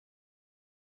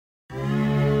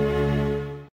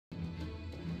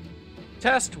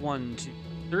Test 1, 2,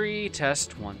 3.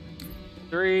 Test 1,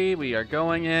 3. We are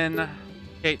going in.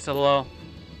 Kate, say hello.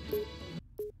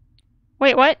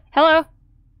 Wait, what? Hello?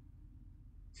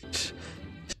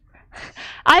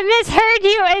 I misheard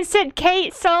you and said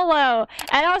Kate solo.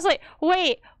 And I was like,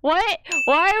 wait, what?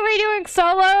 Why are we doing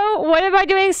solo? What am I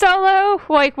doing solo?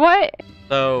 Like, what?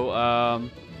 So,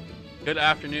 good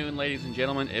afternoon, ladies and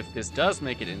gentlemen. If this does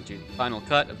make it into the final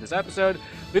cut of this episode,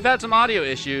 we've had some audio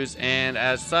issues, and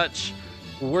as such,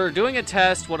 we're doing a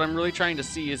test. What I'm really trying to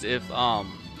see is if,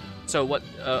 so what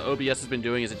OBS has been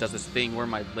doing is it does this thing where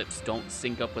my lips don't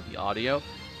sync up with the audio.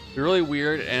 It's really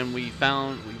weird, and we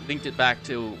linked it back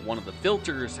to one of the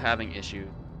filters having issue.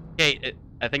 Hey,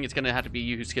 I think it's gonna have to be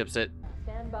you who skips it.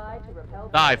 Stand by to repel.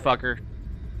 Die, fucker.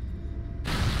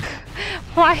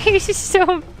 Why are you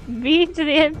so mean to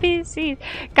the NPCs?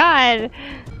 God.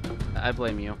 I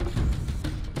blame you.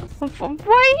 What do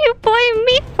you blame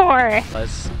me for?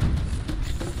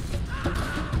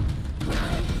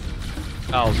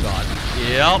 Oh god.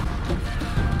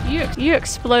 Yep. You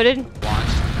exploded.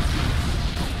 Launched.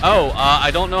 Oh,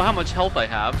 I don't know how much health I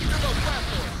have.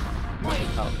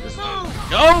 Oh, this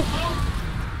go!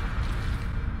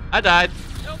 I died.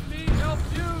 Help me, help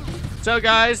you! So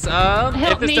guys,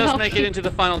 if this does make it into the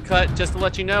final cut, just to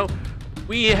let you know,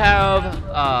 we have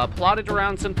plotted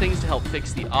around some things to help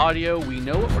fix the audio. We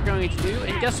know what we're going to do,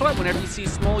 and guess what? Whenever you see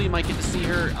Smol, you might get to see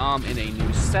her in a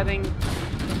new setting.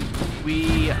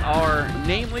 We are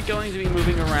namely going to be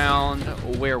moving around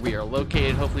where we are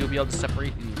located. Hopefully we'll be able to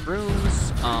separate in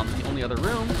rooms. The only other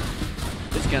room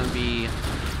is going to be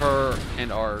her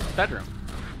and our bedroom.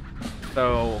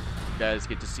 So you guys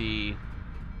get to see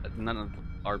none of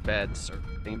our beds or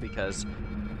anything because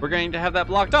we're going to have that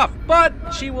blocked off. But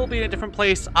she will be in a different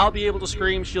place. I'll be able to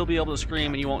scream, she'll be able to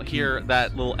scream, and you won't hear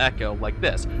that little echo like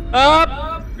this.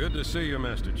 Up! Good to see you,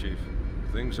 Master Chief.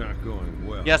 Things aren't going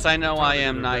well. Yes, I know I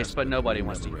am nice, but nobody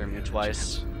wants to hear me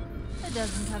twice. A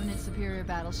dozen Covenant superior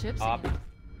battleships. I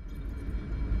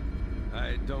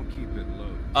don't keep it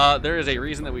low. There is a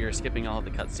reason that we are skipping all of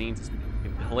the cutscenes.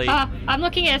 I'm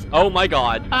looking at. Oh my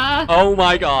god. Oh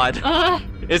my god.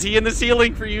 Is he in the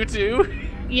ceiling for you too?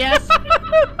 Yes.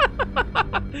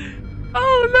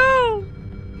 Oh no.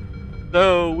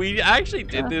 So we actually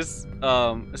did this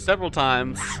several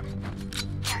times.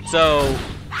 So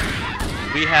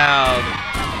we have.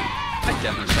 I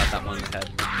definitely shot that one in the head.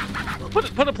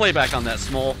 Put a playback on that,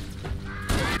 Smol.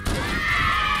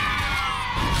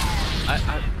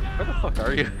 Where the fuck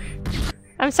are you?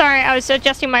 I'm sorry, I was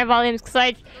adjusting my volumes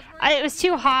because it was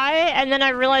too high, and then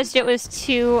I realized it was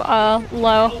too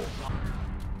low.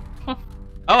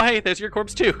 Oh hey, there's your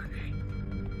corpse too.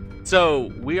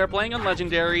 So we are playing on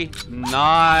Legendary,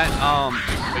 not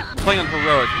playing on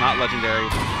Heroic, not Legendary,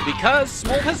 because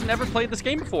Smol has never played this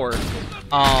game before.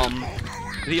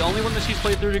 The only one that she's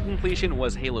played through to completion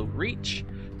was Halo Reach.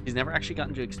 She's never actually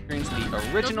gotten to experience the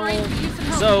original.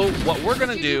 So what we're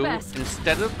gonna do,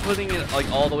 instead of putting it like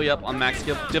all the way up on max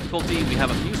difficulty, we have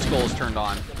a few skulls turned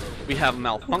on. We have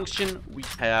Malfunction, we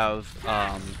have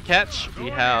Catch,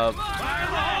 we have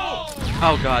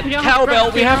oh god, Cowbell,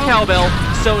 we have Cowbell.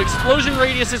 So explosion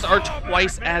radiuses are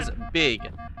twice as big.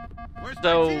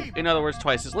 So, in other words,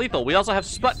 twice as lethal. We also have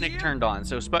Sputnik turned on,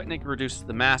 so Sputnik reduces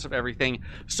the mass of everything.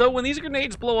 So when these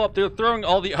grenades blow up, they're throwing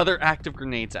all the other active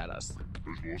grenades at us.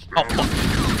 Oh, fuck.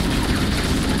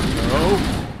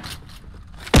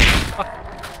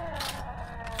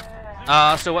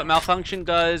 No. So what Malfunction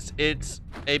does, it's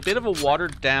a bit of a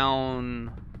watered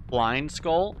down blind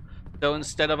skull. So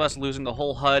instead of us losing the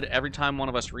whole HUD, every time one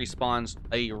of us respawns,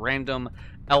 a random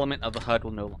element of the HUD will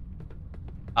no longer.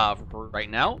 For right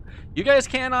now, you guys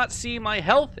cannot see my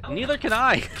health, neither can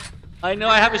I. I know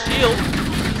I have a shield.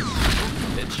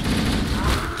 Bitch.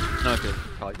 No, I could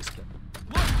probably just kill.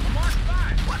 Look, I'm on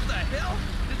fire. What the hell?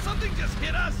 Did something just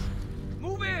hit us?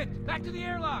 Move in. Back to the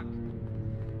airlock.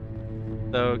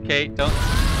 So, Kate, don't.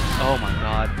 Oh my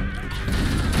god.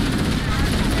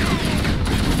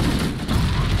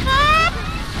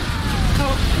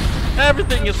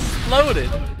 Everything exploded.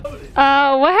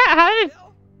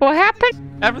 What happened?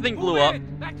 Everything blew up.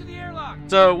 Back to the airlock.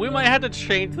 So we might have to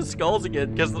change the skulls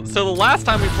again, because so the last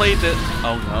time we played this.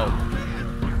 Oh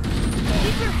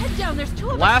Keep your head down. There's two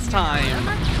no. of Last time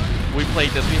we played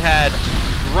this, we had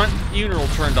Grunt Funeral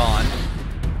turned on.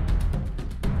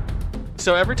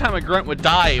 So every time a grunt would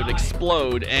die, it would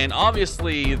explode, and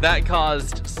obviously that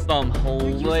caused some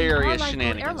hilarious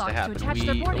shenanigans to happen.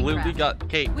 We literally got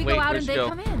Kate. Wait, where'd you go?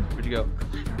 Where'd you go?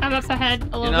 I'm up ahead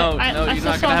a little No, bit. no, you're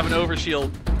not gonna have an overshield.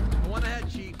 One ahead,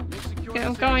 Chief.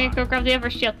 I'm going to go grab the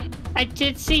overshield. I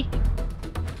do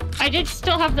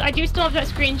still have that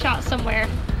screenshot somewhere.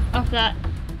 of that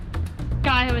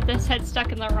guy with his head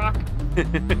stuck in the rock.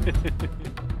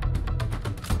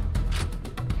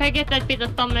 I get that'd be the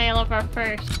thumbnail of our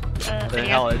first The video.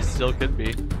 hell, it still could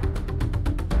be.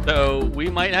 So we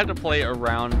might have to play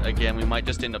around again. We might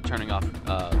just end up turning off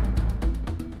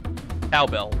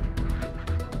cowbell.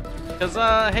 Because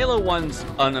Halo 1's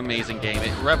an amazing game.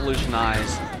 It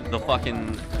revolutionized the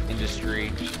fucking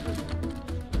industry.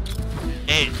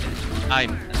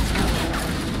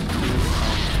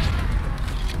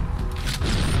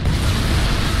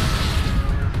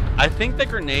 I think the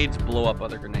grenades blow up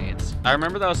other grenades. I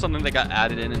remember that was something that got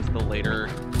added into the later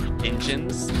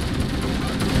engines.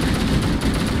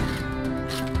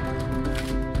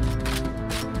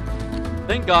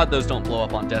 Thank God those don't blow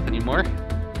up on death anymore.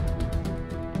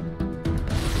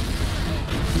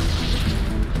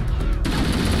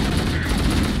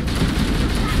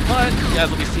 But you guys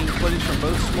will be seeing footage from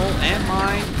both Smol and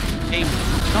mine. Hey,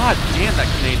 God damn, that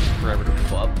grenade took forever to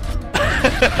blow up.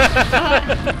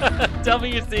 Tell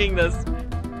me you're seeing this.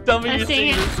 Tell me you're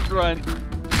seeing this run.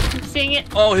 I'm seeing it.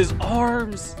 Oh, his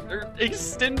arms! They're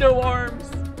extendo arms!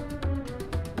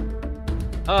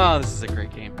 Oh, this is a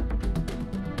great game.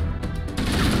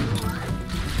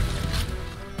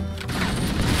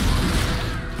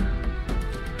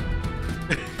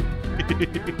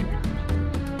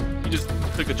 You just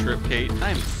took a trip, Kate.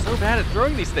 I'm so bad at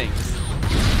throwing these things.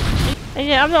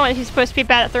 Yeah, I'm the one who's supposed to be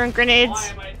bad at throwing grenades. Why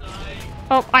am I dying?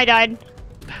 Oh, I died.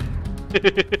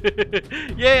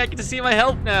 Yay, I get to see my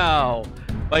health now.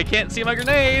 But I can't see my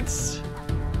grenades.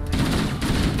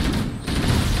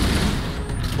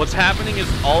 What's happening is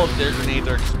all of their grenades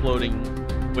are exploding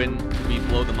when we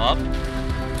blow them up.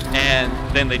 And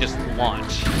then they just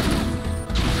launch.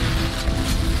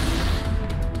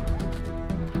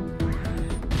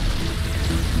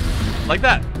 Like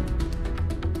that.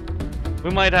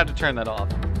 We might have to turn that off.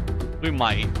 We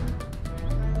might.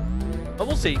 But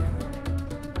we'll see.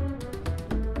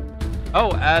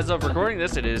 Oh, as of recording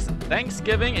this, it is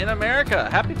Thanksgiving in America.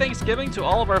 Happy Thanksgiving to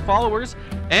all of our followers.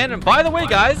 And by the way,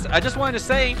 guys, I just wanted to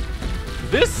say,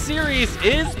 this series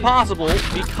is possible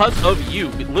because of you.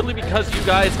 Literally because you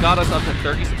guys got us up to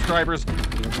 30 subscribers.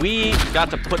 We got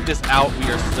to put this out. We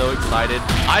are so excited.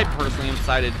 I personally am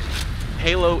excited.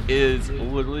 Halo is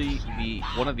literally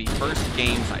one of the first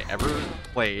games I ever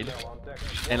played,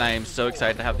 and I am so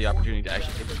excited to have the opportunity to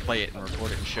actually get to play it and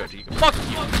record it and show it to you. Fuck you!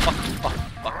 Fuck you! Fuck you!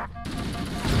 Fuck you!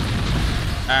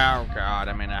 Oh God,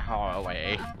 I'm in a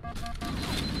hallway.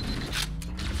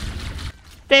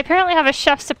 They apparently have a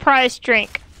chef surprise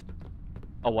drink.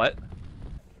 A what?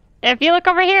 If you look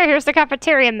over here, here's the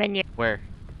cafeteria menu. Where?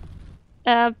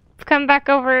 Come back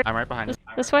over. I'm right behind you.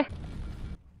 This way.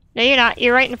 No, you're not.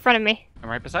 You're right in front of me. I'm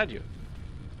right beside you.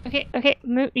 Okay, okay.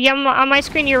 Yeah, on my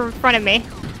screen, you're in front of me.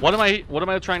 What am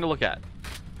I trying to look at?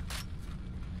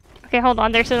 Okay, hold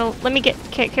on. There's an. Let me get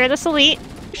care of this elite.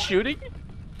 Shooting?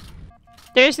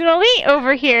 There's an elite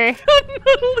over here.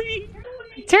 Elite.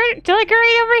 Turn like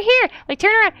right over here. Like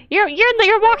turn around. You're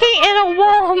walking in a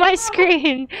wall on my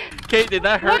screen. Kate, did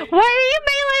that hurt? Why are you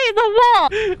meleeing the wall?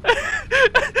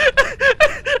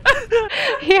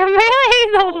 You're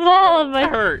meleeing the wall on my.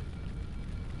 That hurt.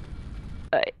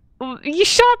 You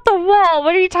shot the wall.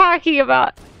 What are you talking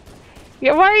about?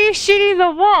 Yeah, why are you shooting the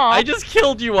wall? I just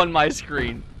killed you on my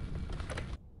screen.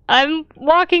 I'm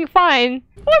walking fine.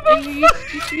 What the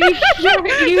You shot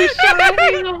me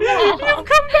in the wall. You've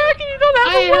come back and you don't have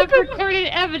a I have weapon. recorded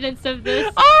evidence of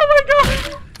this. Oh my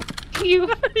God!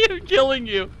 I'm killing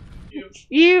you.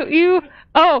 You.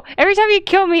 Oh, every time you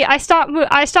kill me, I stop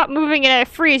moving and I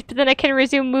freeze, but then I can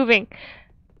resume moving.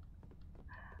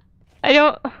 I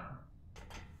don't.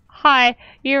 Hi,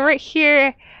 you're right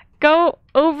here. Go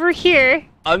over here.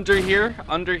 Under here?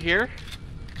 Under here?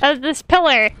 This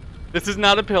pillar. This is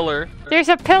not a pillar. There's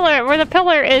a pillar where the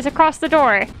pillar is across the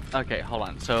door. Okay, hold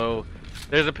on. So,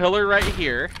 there's a pillar right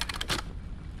here.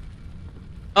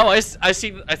 Oh, I see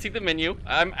the menu.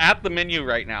 I'm at the menu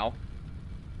right now.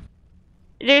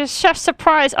 There's chef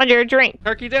surprise under your drink.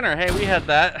 Turkey dinner. Hey, we had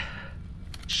that.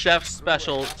 Chef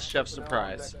special, chef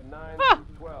surprise. Huh.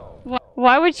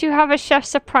 Why would you have a chef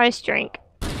surprise drink?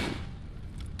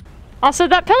 Also,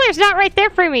 that pillar's not right there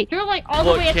for me. You're like all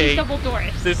Look, the way at these Kate, double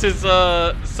doors. This is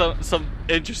some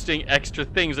interesting extra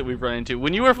things that we've run into.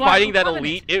 When you were fighting that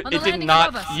elite, it did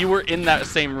not. You were in that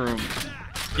same room.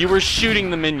 You were shooting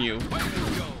the menu.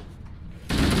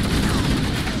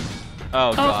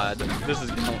 Oh God, this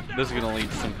is gonna lead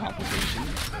to some complications.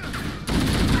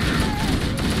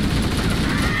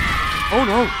 Oh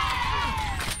no!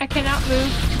 I cannot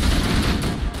move.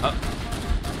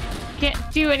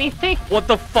 Can't do anything. What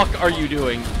the fuck are you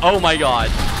doing? Oh my God!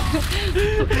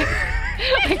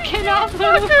 I cannot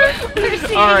move. Or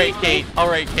see All right, anything. Kate. All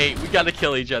right, Kate. We gotta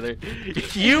kill each other.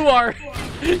 You are.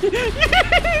 What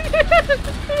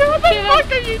the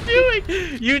fuck are you doing?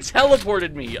 You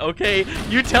teleported me, okay?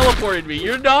 You teleported me.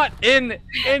 You're not in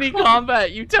any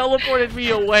combat. You teleported me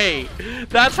away.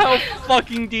 That's how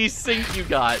fucking desynced you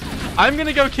got. I'm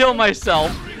gonna go kill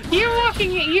myself. You're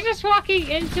just walking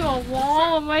into a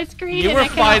wall on my screen. You and were I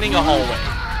cannot fighting a move.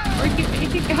 hallway.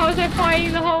 How was I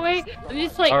fighting the hallway? I'm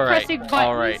just like pressing buttons.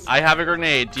 All right. I have a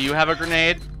grenade. Do you have a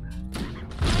grenade?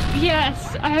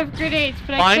 Yes, I have grenades,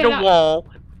 but Find I cannot. a wall,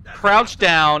 crouch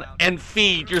down, and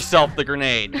feed yourself the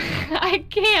grenade. I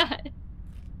can't.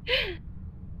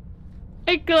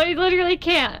 I literally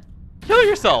can't. Kill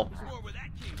yourself.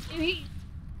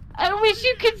 I wish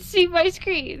you could see my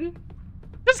screen.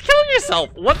 Just kill yourself.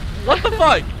 What the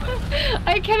fuck?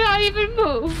 I cannot even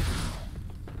move.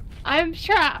 I'm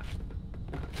trapped.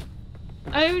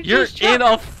 You're just trapped. in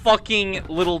a fucking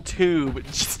little tube,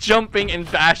 just jumping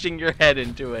and bashing your head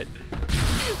into it.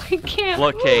 I can't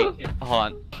Look, move. Kate. Hold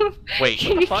on. Wait, Can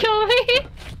what the you fuck? kill me?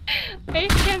 I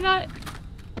cannot.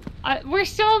 We're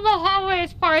still in the hallway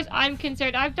as far as I'm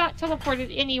concerned. I've not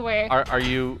teleported anywhere. Are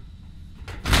you...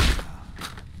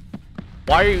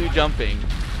 Why are you jumping?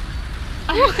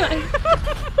 What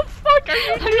the fuck are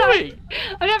you doing?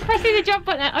 I'm not pressing the jump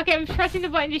button. Okay, I'm pressing the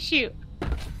button to shoot.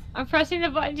 I'm pressing the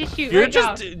button to shoot. You're right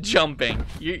just now. jumping.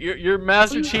 You're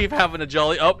Master Chief having a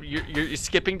jolly. Oh, you're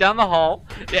skipping down the hall.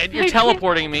 And you're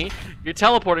teleporting me. You're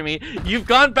teleporting me. You've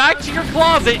gone back to your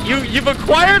closet. You've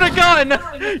acquired a gun.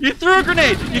 You threw a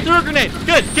grenade. You threw a grenade.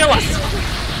 Good. Kill us.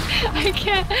 I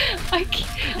can't.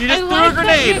 You just threw a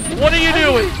grenade. What are you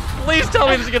doing? Please tell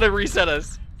me this is gonna reset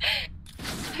us.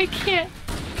 I can't.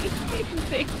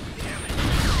 Anything.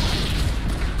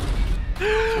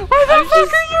 What the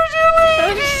fuck are you doing?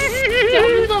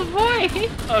 I'm in the void.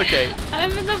 Okay.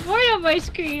 I'm in the void on my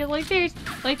screen. Like there's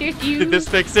you. Did this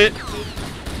fix it?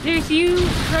 There's you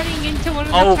running into one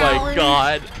of the Oh towers. my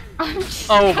god. I'm just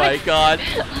Oh my god.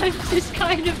 I'm just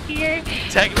kind of here.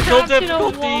 Technical trapped in a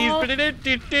wall.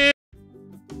 difficulties.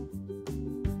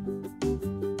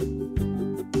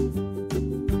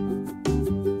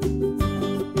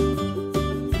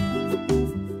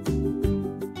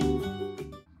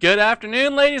 Good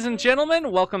afternoon, ladies and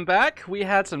gentlemen. Welcome back. We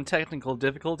had some technical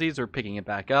difficulties. We're picking it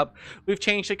back up. We've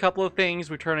changed a couple of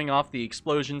things. We're turning off the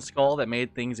explosion skull that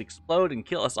made things explode and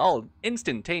kill us all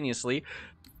instantaneously.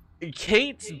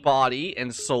 Kate's body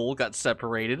and soul got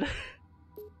separated.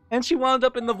 And she wound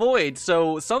up in the void.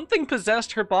 So something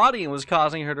possessed her body and was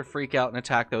causing her to freak out and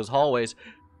attack those hallways.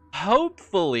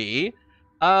 Hopefully,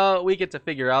 we get to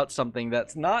figure out something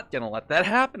that's not going to let that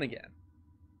happen again.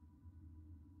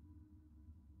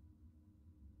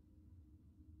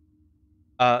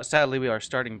 Sadly, we are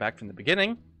starting back from the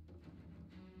beginning.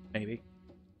 Maybe.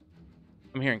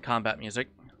 I'm hearing combat music.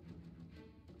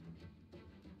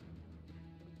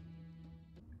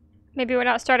 Maybe we're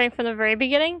not starting from the very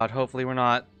beginning. But hopefully we're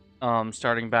not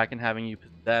starting back and having you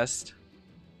possessed.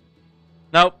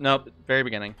 Nope, nope. Very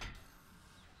beginning.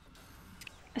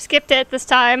 I skipped it this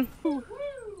time.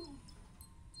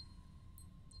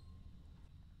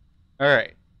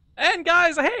 Alright. And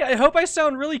guys, hey, I hope I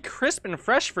sound really crisp and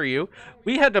fresh for you.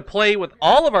 We had to play with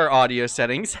all of our audio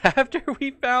settings after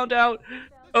we found out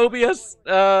OBS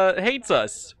hates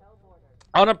us.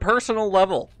 On a personal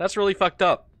level. That's really fucked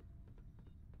up.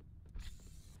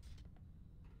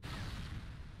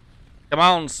 Come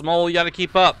on, Smol, you gotta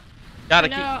keep up. Gotta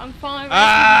keep... I'm falling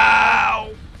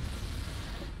Ow!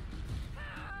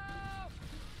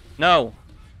 No.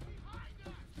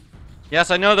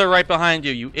 Yes, I know they're right behind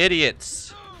you, you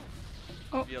idiots.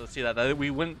 Oh. Be able to see that.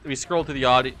 We scrolled through the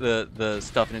audio, the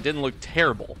stuff, and it didn't look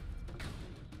terrible.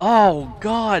 Oh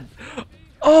god.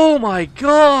 Oh my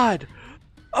god.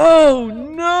 Oh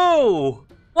no.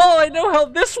 Well, I know how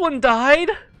this one died.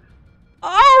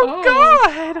 Oh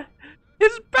god.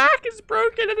 His back is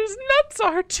broken and his nuts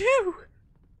are too.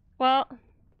 Well,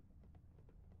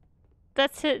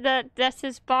 that's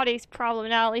his body's problem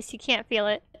now. At least he can't feel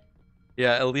it.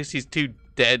 Yeah, at least he's too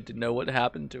dead to know what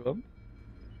happened to him.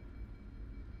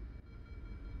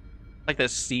 Like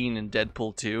that scene in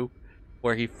Deadpool 2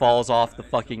 where he falls off the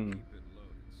fucking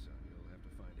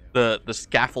the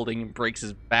scaffolding and breaks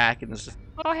his back, and it's just,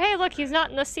 Oh hey, look, he's not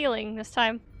in the ceiling this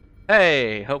time.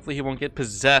 hey, hopefully he won't get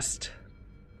possessed.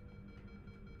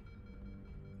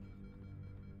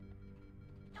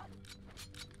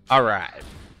 Alright.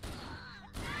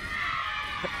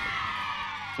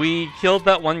 We killed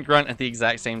that one grunt at the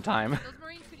exact same time.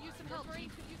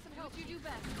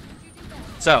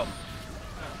 So,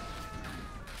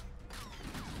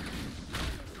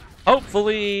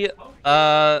 hopefully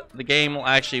the game will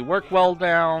actually work well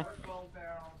now.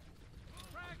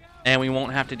 And we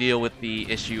won't have to deal with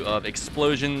the issue of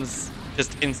explosions,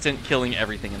 just instant killing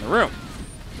everything in the room.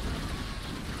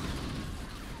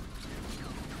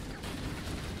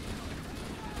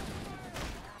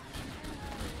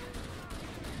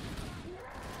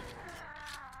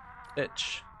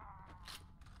 Bitch.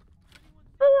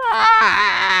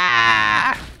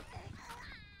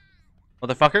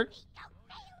 Motherfucker.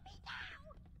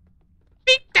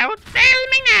 Don't fail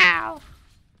me now.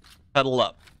 Huddle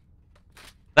up.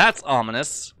 That's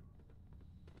ominous.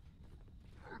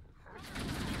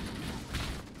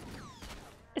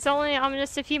 It's only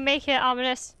ominous if you make it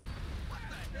ominous.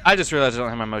 I just realized I don't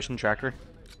have my motion tracker.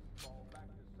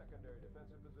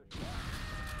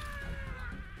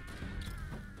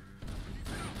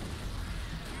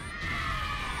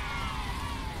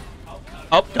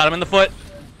 Oh, got him in the foot.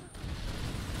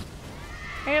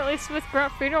 Hey, at least with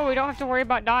Grunt Funeral, we don't have to worry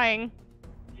about dying.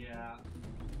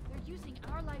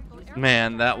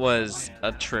 Man, that was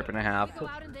a trip and a half.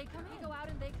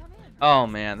 Oh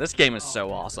man, this game is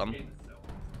so awesome.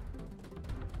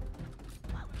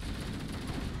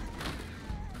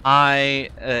 I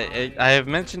have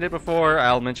mentioned it before.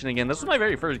 I'll mention it again. This was my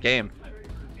very first game.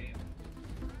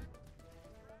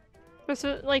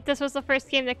 This was the first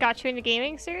game that got you into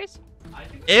gaming series?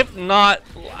 If not,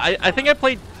 I think I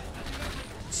played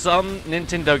some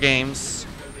Nintendo games.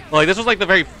 Like this was like the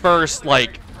very first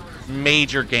like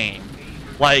major game.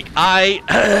 Like actually,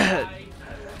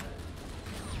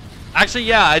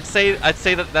 yeah, I'd say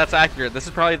that that's accurate. This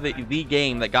is probably the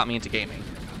game that got me into gaming.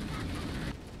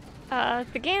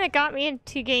 The game that got me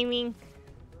into gaming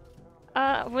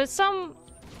were some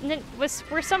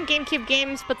GameCube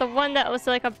games, but the one that was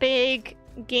like a big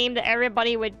game that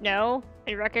everybody would know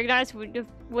and recognize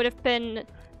would have been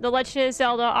The Legend of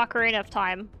Zelda: Ocarina of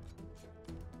Time.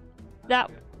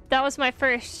 That was my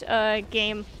first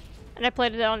game, and I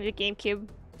played it on the GameCube.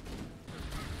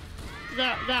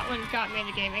 That one got me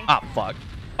into gaming. Ah, fuck.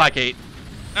 Bye, Kate.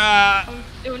 Oh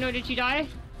no, did you die?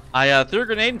 I threw a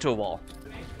grenade into a wall.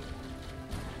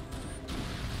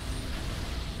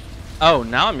 Oh,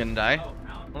 now I'm gonna die.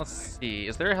 Let's see.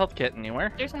 Is there a health kit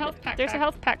anywhere? There's a health pack. There's a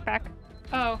health pack.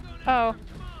 Oh. Oh.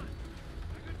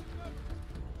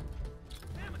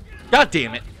 God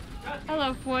damn it.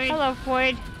 Hello, Void. Hello,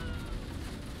 Void.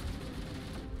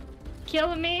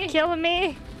 Killing me. Killing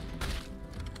me.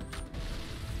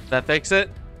 Does that fix it?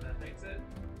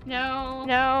 No.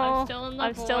 No.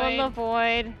 I'm still in the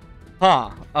void.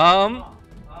 Huh.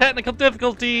 Technical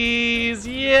difficulties.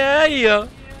 Yeah.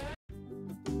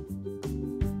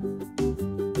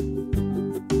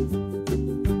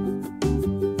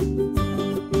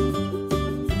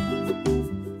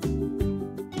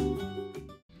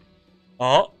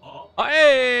 Oh.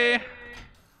 Hey.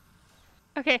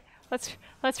 Okay,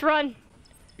 let's run.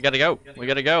 We gotta go. We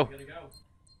gotta go.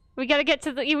 We gotta get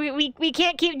to the. We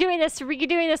can't keep doing this. We keep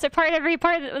doing this. Every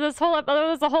part of this whole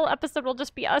the whole episode will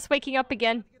just be us waking up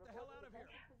again.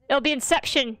 It'll be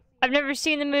Inception. I've never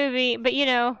seen the movie, but you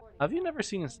know. Have you never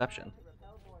seen Inception?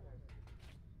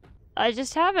 I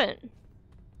just haven't.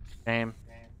 Shame.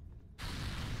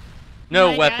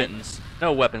 No weapons.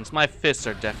 No weapons. My fists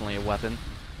are definitely a weapon.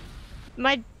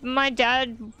 My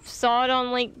dad saw it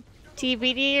on like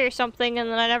DVD or something, and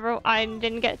then I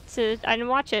didn't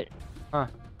watch it. Huh.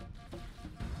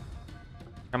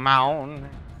 Come on,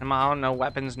 no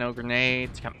weapons, no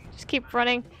grenades. Come. Just keep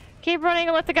running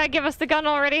and let the guy give us the gun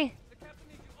already.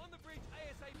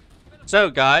 So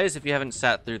guys, if you haven't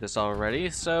sat through this already,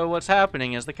 so what's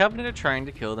happening is the Covenant are trying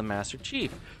to kill the Master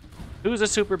Chief, who's a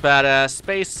super badass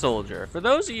space soldier. For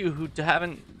those of you who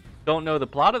don't know the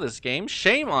plot of this game,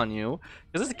 shame on you,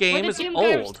 because this game is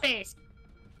old.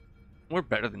 We're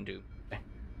better than Doom.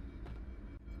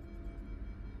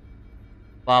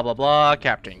 Blah blah blah,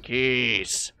 Captain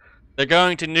Keys. They're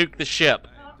going to nuke the ship.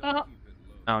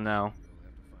 Oh no.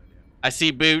 I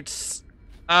see boots.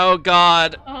 Oh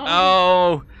god.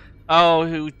 Oh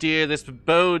dear, this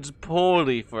bodes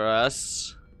poorly for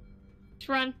us. Just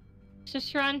run.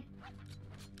 Just run.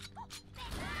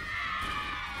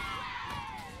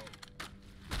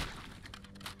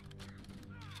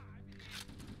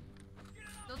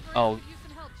 Oh.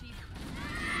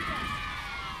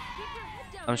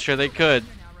 I'm sure they could.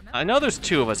 I know there's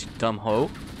two of us, you dumb hoe.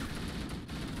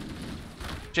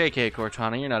 JK,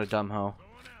 Cortana, you're not a dumb hoe.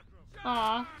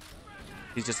 Aw.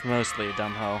 He's just mostly a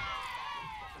dumb hoe.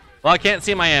 Well, I can't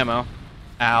see my ammo.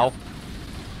 Ow.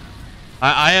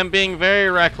 I am being very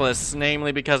reckless,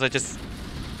 namely because I just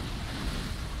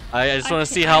want to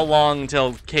see how long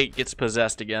until Kate gets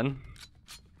possessed again.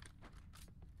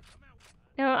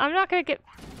 No, I'm not gonna get...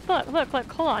 Look,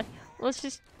 hold on. Let's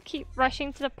just keep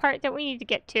rushing to the part that we need to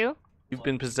get to. You've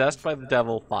been possessed by the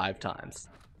devil 5 times.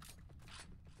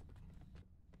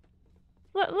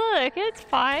 Look, it's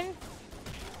fine.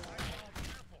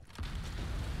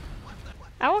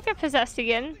 I won't get possessed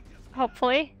again,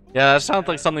 hopefully. Yeah, that sounds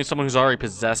like something someone who's already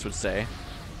possessed would say.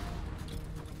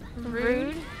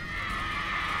 Rude.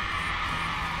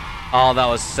 Oh, that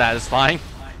was satisfying.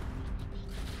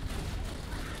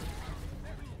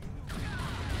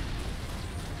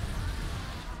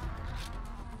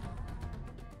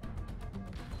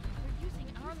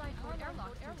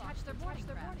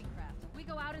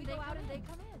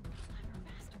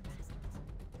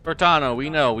 Bertano, we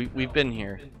know. We've been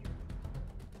here.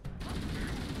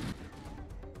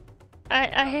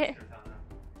 I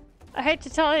hate to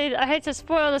tell you, I hate to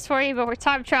spoil this for you, but we're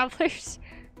time travelers.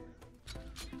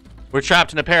 We're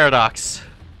trapped in a paradox.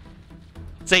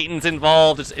 Satan's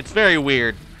involved. It's very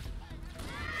weird.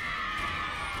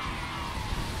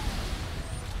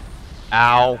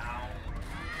 Ow.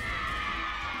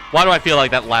 Why do I feel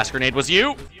like that last grenade was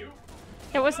you?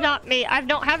 It was not me. I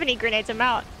don't have any grenades. I'm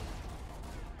out.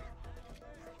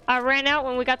 I ran out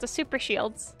when we got the super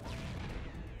shields.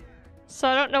 So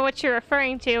I don't know what you're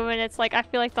referring to, and it's like I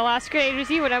feel like the last grenade was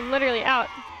you and I'm literally out.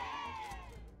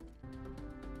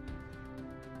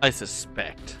 I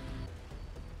suspect.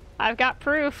 I've got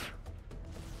proof.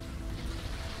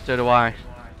 So do I.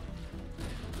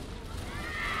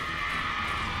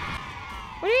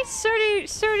 What do you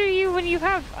so do you when you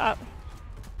have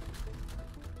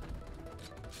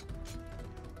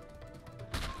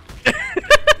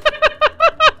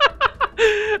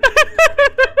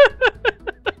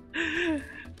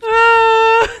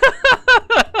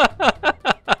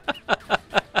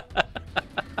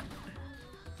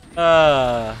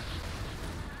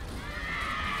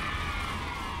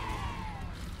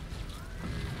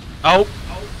Oh.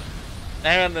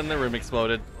 And then the room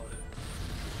exploded.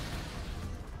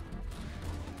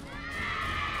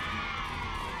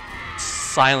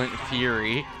 Silent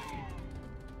fury.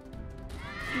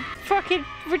 fucking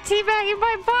for teabagging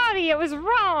my body? It was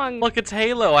wrong. Look, it's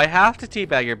Halo. I have to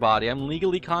teabag your body. I'm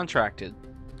legally contracted.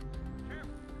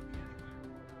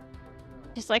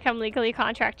 Just like I'm legally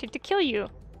contracted to kill you.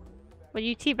 Will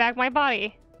you teabag my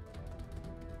body?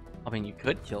 I mean, you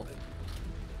could kill.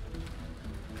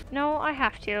 No, I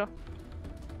have to.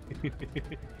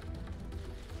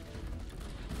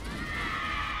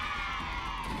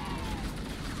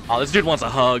 Oh, this dude wants a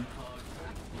hug.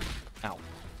 Ow.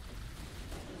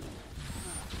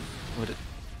 What it?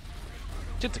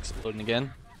 Shit's exploding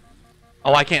again.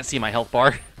 Oh, I can't see my health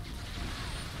bar.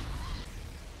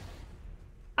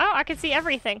 Oh, I can see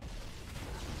everything.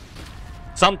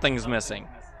 Something's missing.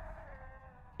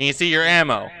 Can you see your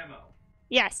ammo?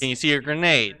 Yes. Can you see your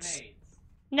grenades?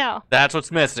 No. That's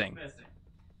what's missing.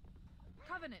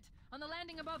 Covenant on the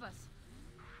landing above us.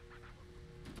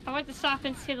 I went to stop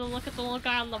and see the look at the little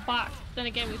guy on the box. Then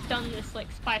again, we've done this like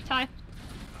 5 times.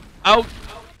 Oh.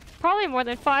 Probably more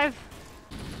than 5.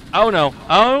 Oh no.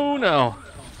 Oh no.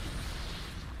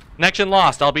 Connection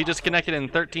lost. I'll be disconnected in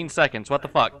 13 seconds. What the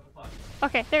fuck?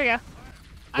 Okay, there we go.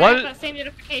 What? I got that same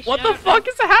notification. What the fuck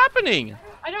is happening?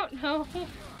 I don't know.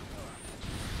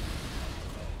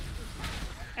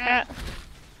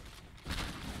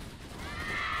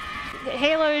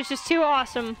 Halo is just too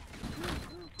awesome.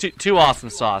 Two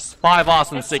awesome sauce. 5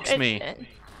 awesome, 6 me.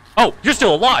 Oh, you're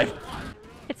still alive.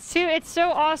 It's so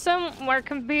awesome. Our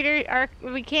computer,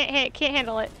 we can't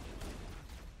handle it.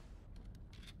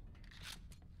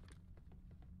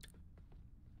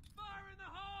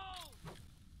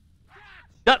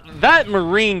 That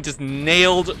Marine just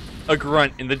nailed a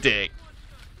grunt in the dick.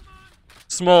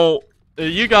 Smol,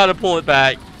 you gotta pull it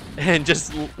back and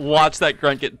just watch that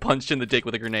grunt get punched in the dick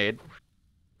with a grenade.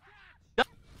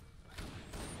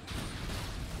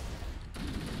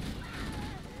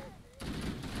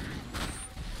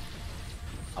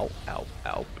 Ow, ow,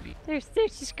 ow. There's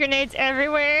just grenades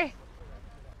everywhere.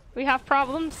 We have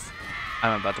problems.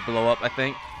 I'm about to blow up, I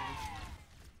think.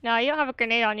 No, you don't have a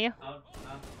grenade on you.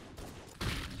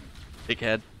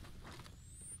 Dickhead.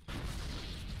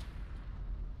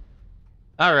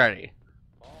 Alrighty.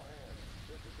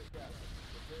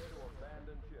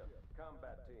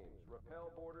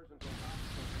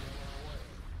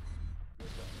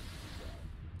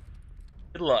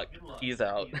 Good luck. He's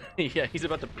out. Yeah, he's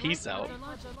about to peace out.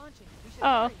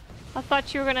 Oh, I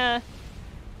thought you were gonna.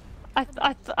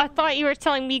 I thought you were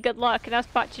telling me good luck, and I was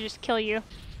about to just kill you.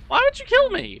 Why would you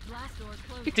kill me?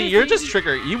 Because See, you're just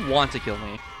trigger. You want to kill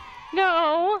me.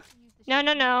 No. No,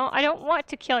 no, no. I don't want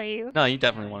to kill you. No, you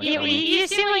definitely want to You, kill me. you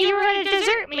seem like you were gonna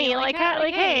desert me. Like,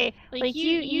 hey, like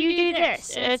you do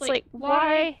this. And it's like,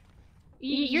 why?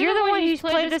 You're the one who's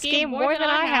played this game more than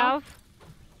I have.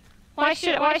 Why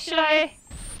should I?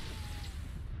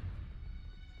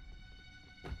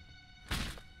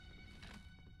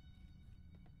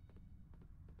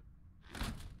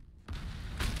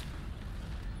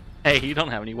 Hey, you don't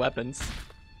have any weapons.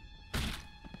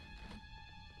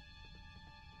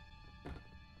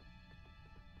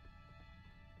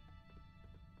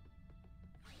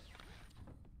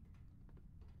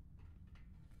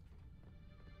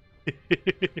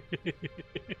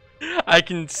 I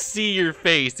can see your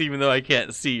face, even though I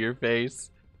can't see your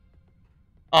face.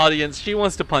 Audience, she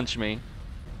wants to punch me.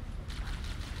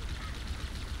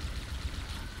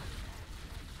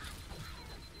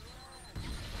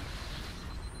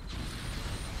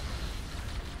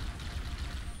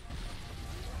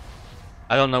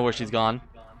 I don't know where she's gone.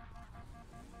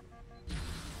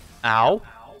 Ow.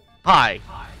 Hi.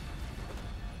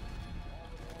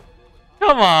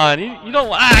 Come on, you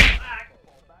don't... Ah!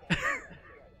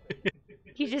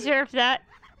 You deserved that.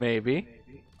 Maybe.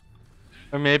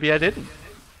 Or maybe I didn't.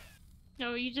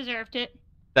 No, you deserved it.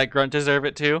 That grunt deserve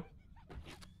it too?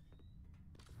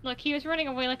 Look, he was running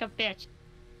away like a bitch.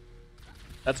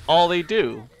 That's all they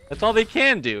do. That's all they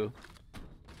can do.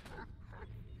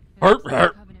 Hurt,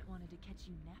 hurt. Covenant wanted to catch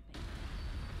you napping.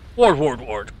 Ward, ward,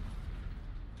 ward.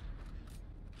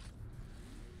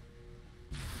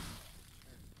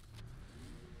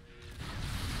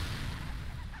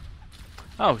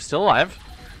 Oh, still alive.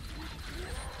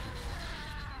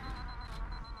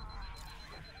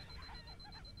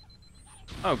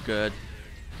 Oh, good.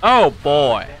 Oh,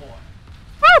 boy.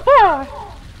 Oh, boy.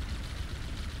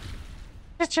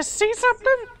 Did you see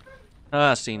something?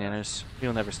 Ah, sea nanners.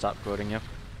 We'll never stop quoting you.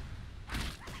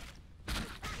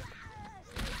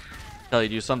 Tell you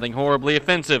to do something horribly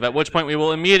offensive, at which point we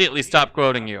will immediately stop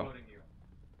quoting you.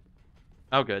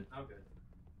 Oh, good.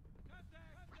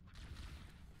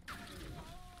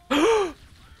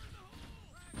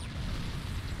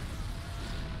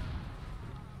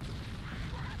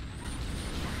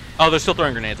 Oh, they're still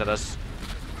throwing grenades at us.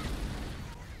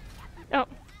 Oh.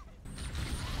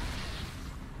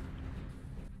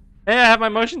 Hey, I have my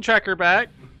motion tracker back.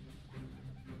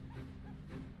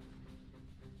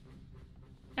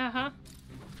 Uh-huh.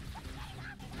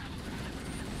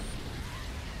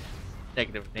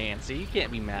 Negative Nancy, you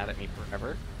can't be mad at me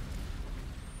forever.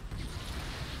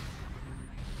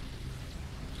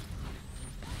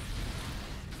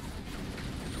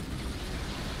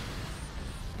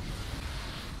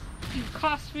 You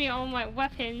cost me all my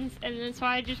weapons, and then so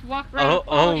I just walk around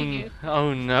following you.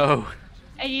 Oh no.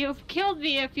 And you've killed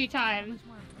me a few times.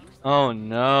 Oh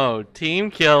no, team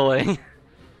killing.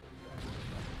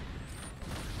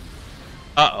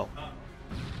 Uh-oh.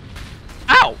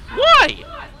 Ow! Why?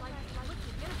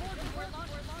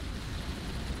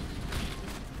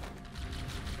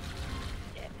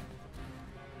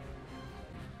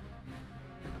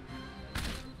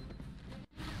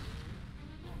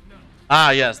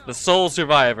 Ah, yes, the sole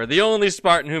survivor, the only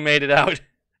Spartan who made it out.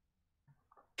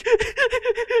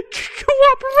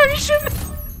 Cooperation!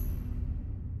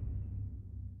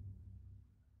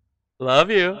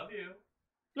 Love you.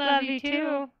 Love you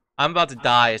too. I'm about to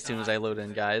die as soon as I load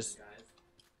in, guys.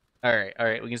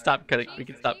 Alright, we can stop cutting, we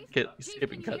can stop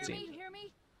skipping cutscenes.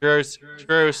 Truce,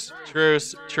 truce,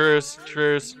 truce, truce,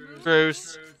 truce,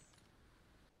 truce.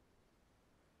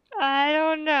 I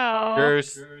don't know.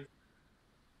 Truce.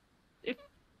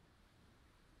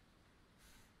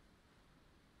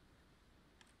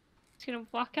 Just gonna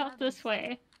walk out this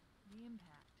way.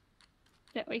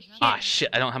 That way he Ah, can't. shit,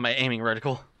 I don't have my aiming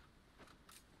reticle.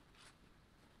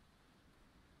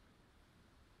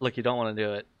 Look, you don't want to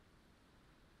do it.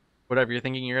 Whatever you're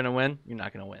thinking you're gonna win, you're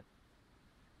not gonna win.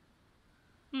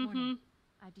 Mm-hmm.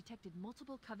 I've detected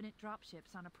multiple Covenant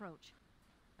dropships on approach.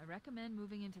 I recommend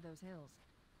moving into those hills.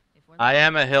 If we're I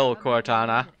am a hill, Covenant will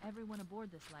Cortana. believe that everyone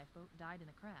aboard this lifeboat died in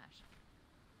the crash.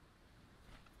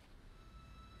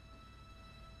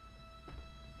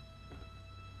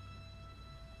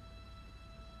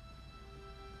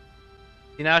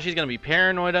 See, now she's gonna be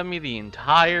paranoid of me the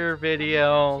entire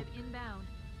video. Ship inbound.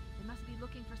 They must be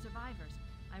looking for survivors.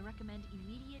 I recommend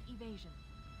immediate evasion.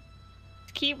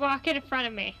 Keep walking in front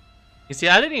of me. You see,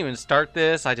 I didn't even start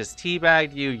this. I just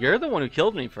teabagged you. You're the one who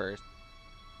killed me first.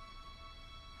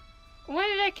 When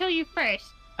did I kill you first?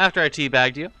 After I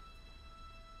teabagged you.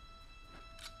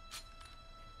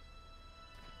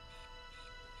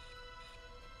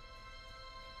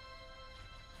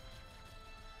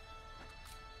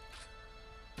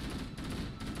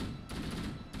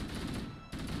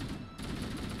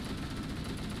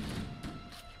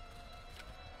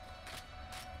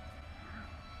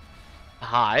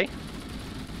 hi.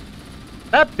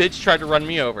 That bitch tried to run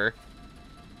me over.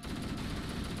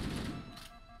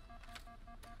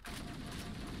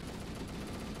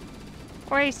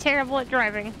 Or he's terrible at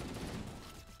driving.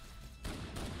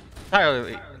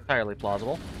 Entirely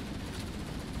plausible.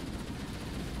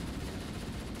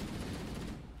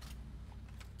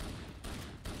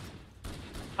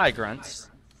 Hi, grunts.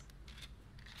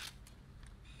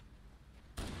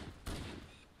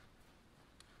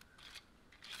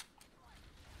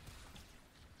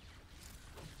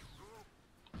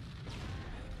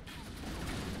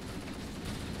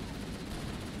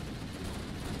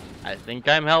 I think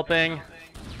I'm helping.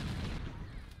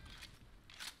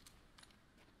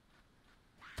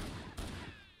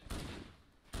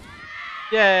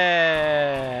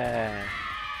 Yeah.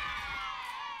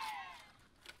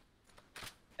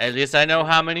 At least I know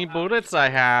how many bullets I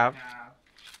have.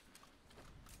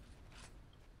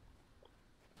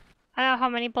 I know how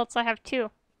many bullets I have too.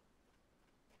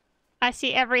 I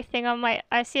see everything on my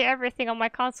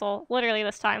console, literally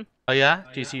this time. Oh yeah?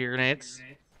 Do you see your grenades?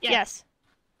 Yes.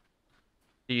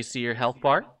 Do you see your health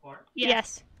bar?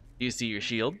 Yes. Do you see your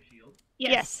shield?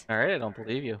 Yes. Alright, I don't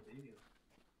believe you.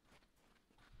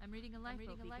 I'm reading a life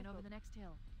beacon over the next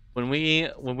hill. When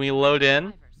we load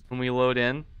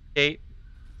in, Kate,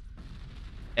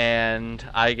 and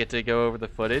I get to go over the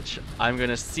footage, I'm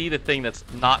gonna see the thing that's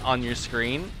not on your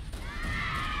screen.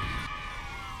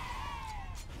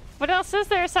 What else is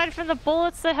there aside from the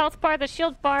bullets, the health bar, the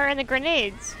shield bar, and the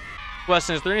grenades?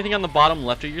 Question, is there anything on the bottom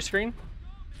left of your screen?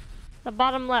 The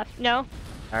bottom left, no.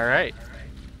 Alright.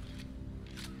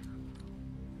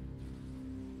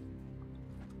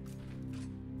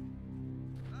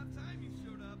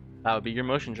 That would be your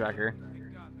motion tracker.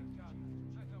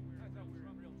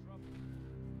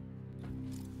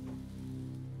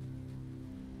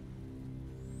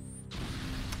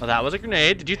 Well, that was a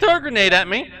grenade. Did you throw a grenade at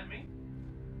me?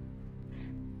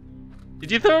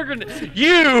 Did you throw a grenade?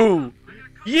 You!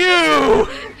 You!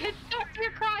 It's stuck to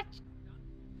your crotch.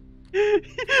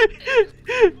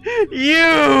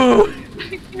 You!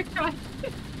 Your crotch.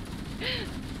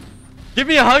 Give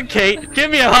me a hug, Kate.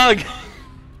 Give me a hug.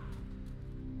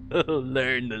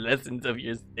 Learn the lessons of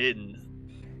your sins.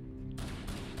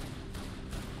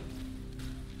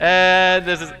 And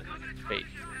this is. Wait.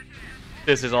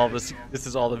 This is all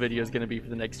the video is gonna be for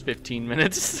the next 15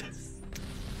 minutes.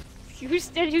 Who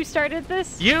started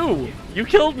this? You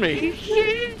killed me.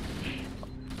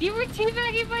 You were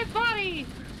teabagging my body.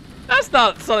 That's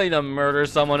not something to murder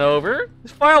someone over.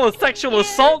 File a sexual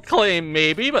assault claim,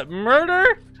 maybe, but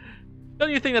murder? Don't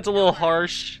you think that's a little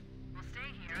harsh?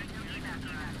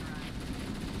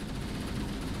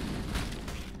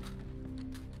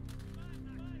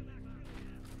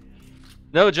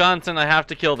 No, Johnson, I have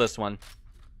to kill this one.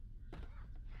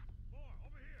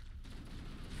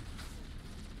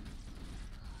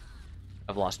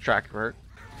 I've lost track of her.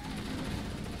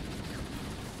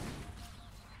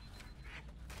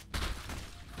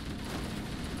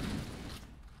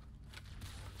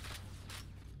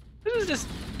 This is just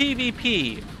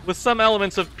PvP with some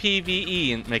elements of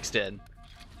PvE mixed in.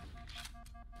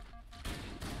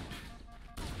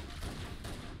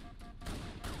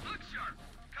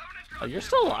 Oh, you're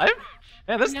still alive?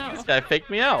 Man, this guy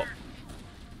faked me out.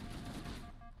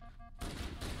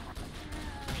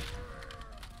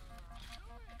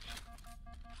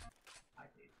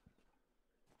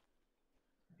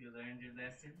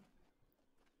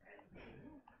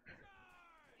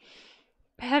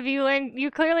 Have you learned?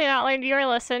 You clearly not learned your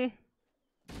lesson.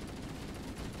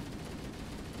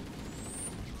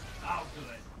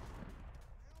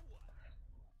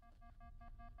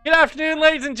 Good afternoon,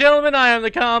 ladies and gentlemen. I am the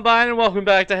Combine, and welcome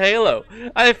back to Halo.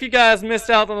 If you guys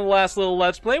missed out on the last little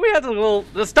Let's Play, we had a little.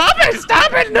 Stop it!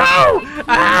 Stop it! No!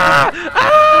 Ah!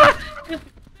 Ah!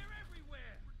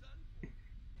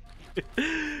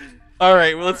 All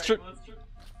right, well, let's try.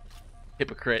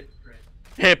 Hypocrite.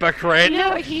 Hypocrite.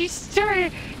 No, you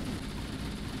started.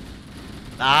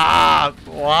 Ah!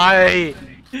 Why?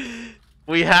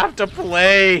 We have to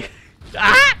play.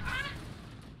 Ah!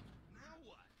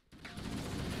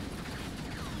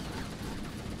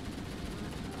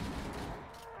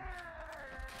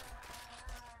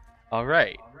 All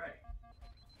right.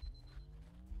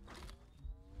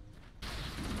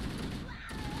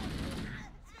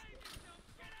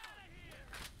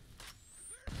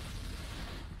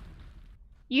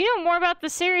 You know more about the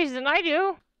series than I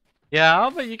do. Yeah,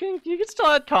 but you can still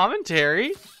add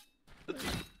commentary.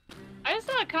 I just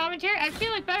not commentary. I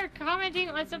feel like better commenting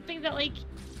on something that, like,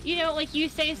 you know, like you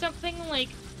say something like,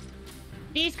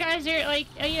 these guys are like,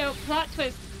 you know, plot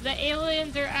twist. The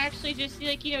aliens are actually just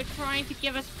like, you know, trying to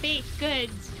give us baked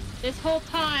goods. this whole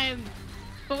time,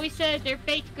 but we said their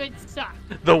baked goods suck.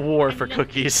 The war And for then-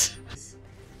 cookies.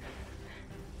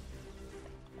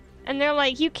 And they're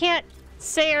like, you can't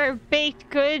say our baked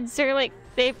goods or like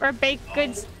our baked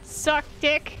goods suck,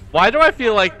 dick. Why do I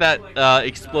feel like that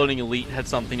exploding elite had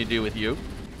something to do with you?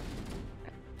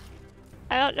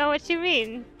 I don't know what you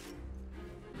mean.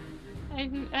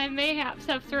 I mayhaps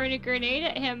have thrown a grenade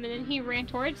at him and then he ran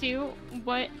towards you,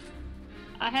 but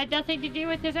I had nothing to do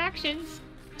with his actions.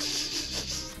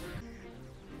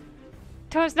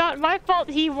 So it's not my fault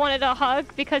he wanted a hug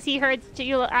because he heard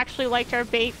you actually liked our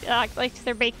liked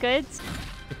their baked goods.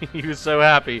 He was so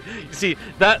happy. You see,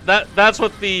 that's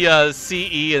what the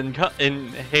CE in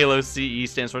Halo CE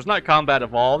stands for. It's not Combat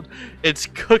Evolved. It's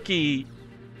Cookie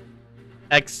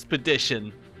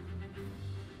Expedition.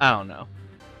 I don't know.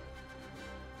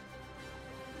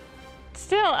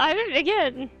 Still,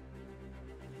 again,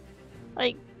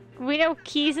 like, we know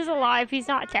Keys is alive. He's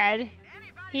not dead.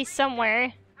 He's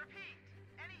somewhere.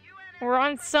 We're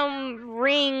on some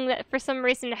ring that for some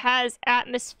reason has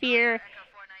atmosphere,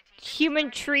 human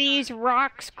trees,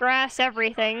 rocks, grass,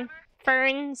 everything.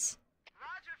 Ferns.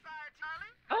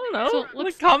 I don't know. So it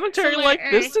looks the commentary similar like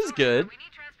to this Earth. is good.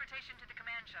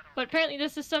 But apparently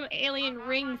this is some alien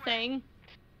ring thing.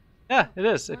 Yeah, it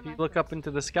is. If you look up into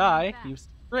the sky, you see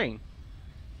rain.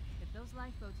 If those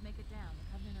lifeboats make it down, the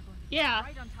Covenant are going to be Yeah,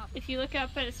 right on top of if you look up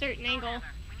at a certain angle. We need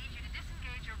you to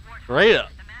disengage your warship. Right up.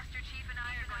 The Master Chief and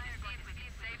I are going to see if we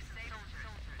can save some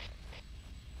soldiers.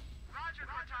 Roger,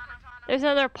 Cortana. There's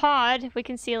another pod we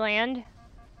can see land.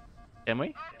 Can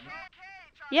we?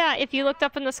 Yeah, if you looked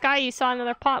up in the sky, you saw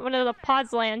another pod, one of the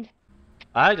pods land.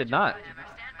 I did not. Stand by to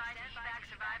evac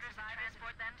survivors and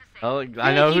transport them to safety.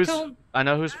 Oh, I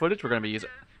know whose footage we're gonna be using.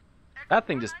 That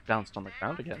thing just bounced on the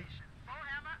ground again.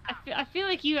 I feel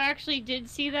like you actually did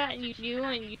see that and you knew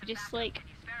and you just like...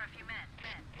 Spare a few men.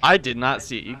 I did not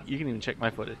see it. You can even check my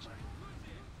footage.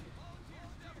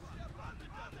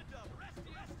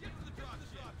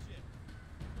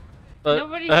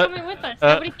 Nobody's coming with us.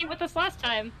 Nobody came with us last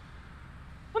time.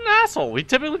 What an asshole. We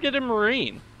typically get a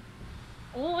Marine.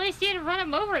 Well, at least you didn't run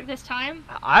him over this time.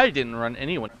 I didn't run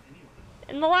anyone.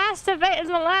 In the last event, in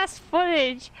the last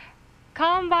footage,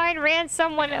 Combine ran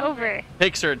someone over.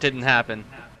 Pixar, it didn't happen.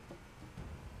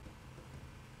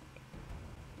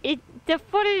 The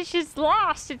footage is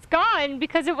lost. It's gone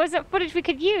because it wasn't footage we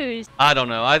could use. I don't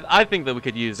know. I think that we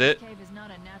could use it. cave is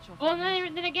not a natural Well,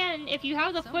 formation. then again, if you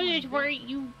have the footage where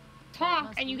you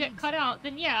talk and you get cut out,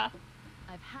 then yeah,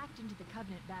 I've hacked into the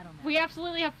Covenant battle map. we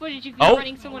absolutely have footage of you Oh.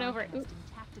 running someone over. Broadcasting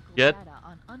tactical Get- data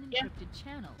on unencrypted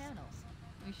channels.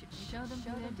 We should show them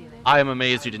who they're dealing with. I am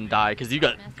amazed you didn't die because you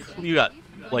got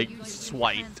like Use the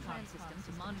swiped. transcom system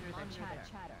to monitor their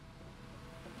chatter.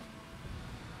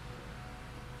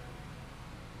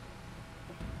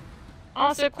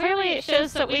 Also, clearly it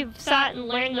shows that we've sat and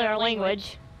learned their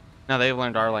language. Now they've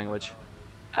learned our language,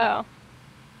 Oh.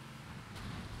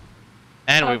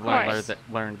 and Of we've course.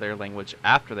 learned their language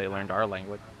after they learned our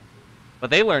language. But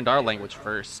they learned our language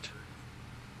first.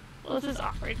 Well, this is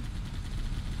awkward.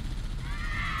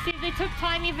 See, they took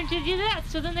time even to do that,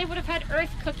 so then they would have had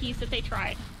Earth cookies that they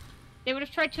tried. They would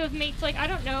have tried to have made, like, I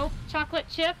don't know, chocolate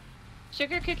chip,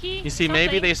 sugar cookie. You see,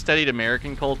 maybe something. they studied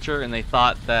American culture and they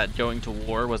thought that going to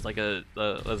war was like a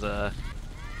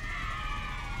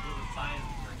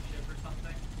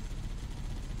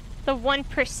The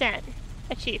 1%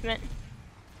 achievement.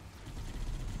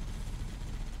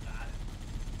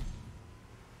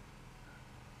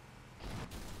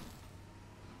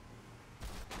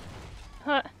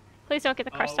 Huh. Please don't get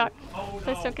the car stuck.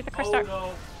 Please don't get the car stuck.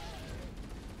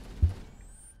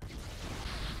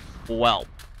 Well,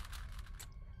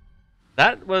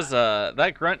 that was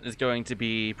that grunt is going to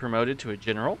be promoted to a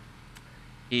general.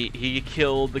 He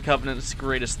killed the Covenant's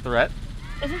greatest threat.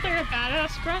 Isn't there a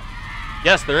badass grunt?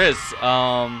 Yes, there is.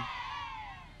 A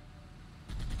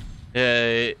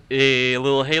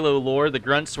little Halo lore. The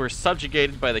grunts were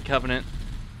subjugated by the Covenant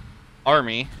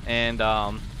army, and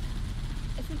Isn't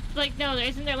like no,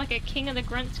 isn't there like a king of the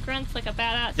grunts, like a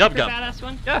badass, Yub super Gub. badass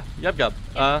one? yeah, yub.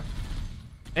 Yeah.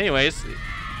 Anyways,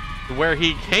 where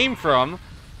he came from,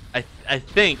 I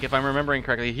think, if I'm remembering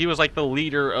correctly, he was like the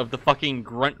leader of the fucking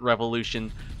grunt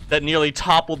revolution that nearly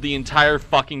toppled the entire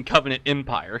fucking Covenant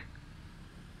empire.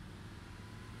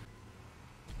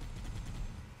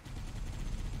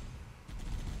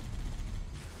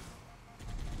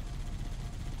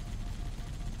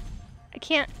 I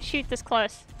can't shoot this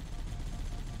close.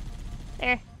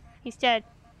 There, he's dead.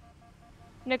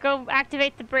 Now go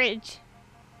activate the bridge.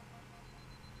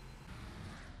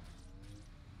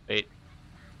 Wait.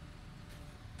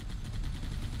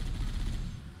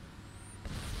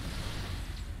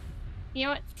 You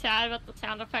know what's sad about the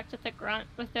sound effect with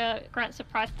the grunt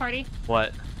surprise party?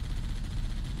 What?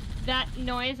 That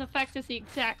noise effect is the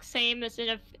exact same as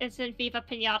in Viva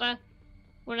Pinata,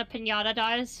 when a pinata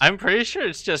dies. I'm pretty sure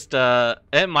it's just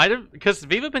it might have, because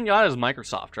Viva Pinata is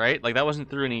Microsoft, right? Like that wasn't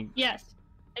through any. Yes,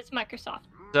 it's Microsoft.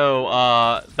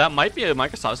 So that might be a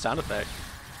Microsoft sound effect.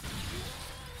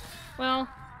 Well,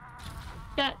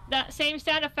 that same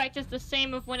sound effect is the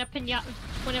same of when a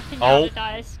pinata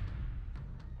dies.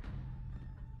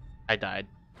 I died.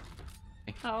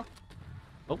 Oh.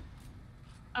 Oh.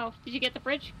 Oh, did you get the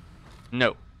bridge?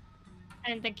 No, I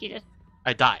didn't think you did.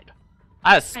 I died.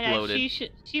 I I know, exploded.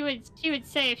 she would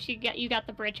say if you got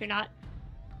the bridge or not,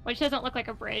 which doesn't look like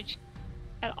a bridge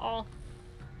at all.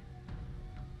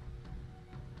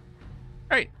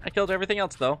 Alright, I killed everything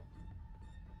else though.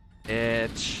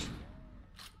 It's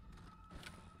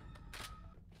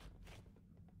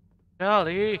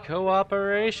Jolly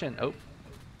cooperation. Oh.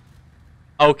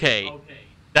 Okay.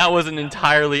 That was an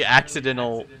entirely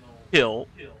accidental kill.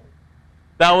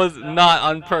 That was not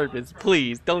on purpose.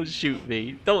 Please, don't shoot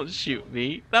me. Don't shoot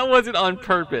me. That wasn't on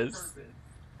purpose.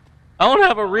 I don't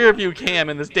have a rear view cam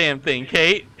in this damn thing,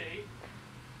 Kate.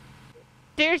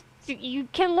 You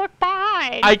can look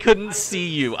behind. I couldn't see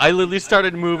you. I literally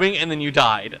started moving and then you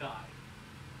died.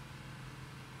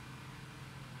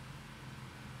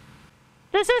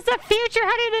 This is the future.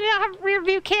 How do they not have rear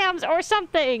view cams or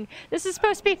something? This is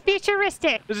supposed to be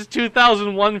futuristic. This is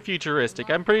 2001 futuristic.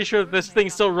 I'm pretty sure this thing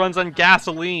still runs on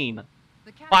gasoline.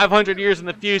 500 years in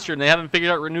the future and they haven't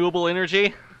figured out renewable energy.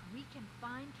 If we can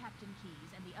find Captain Keyes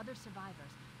and the other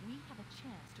survivors, we have a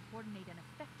chance to coordinate an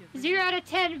effective 0 out of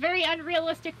 10. Very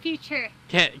unrealistic future.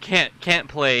 Can't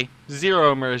play.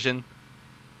 Zero immersion.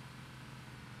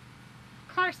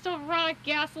 Cars still run on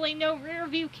gasoline, no rear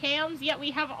view cams, yet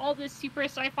we have all this super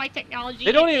sci-fi technology.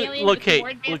 They don't and even aliens look, with Kate. more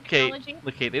advanced Look, Kate. technology.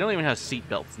 Look, Kate. They don't even have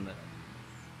seatbelts in it.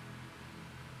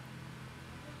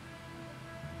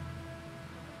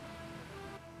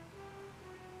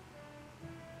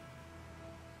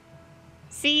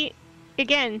 See,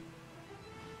 again,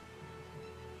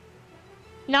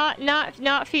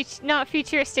 not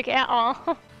futuristic at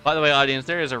all. By the way, audience,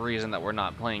 there is a reason that we're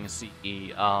not playing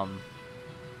CE.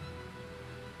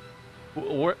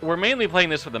 We're mainly playing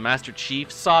this for the Master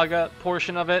Chief Saga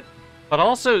portion of it, but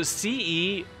also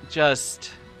CE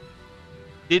just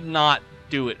did not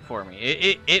do it for me.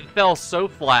 It fell so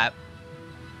flat.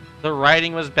 The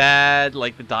writing was bad,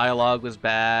 like the dialogue was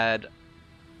bad.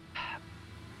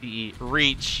 The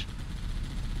Reach.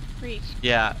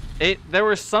 Yeah, there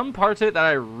were some parts of it that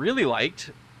I really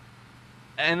liked,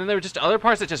 and then there were just other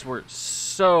parts that just were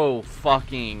so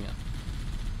fucking.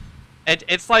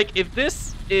 It's like if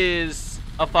this is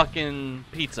a fucking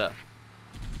pizza.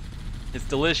 It's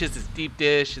delicious. It's deep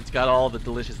dish. It's got all the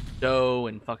delicious dough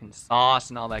and fucking sauce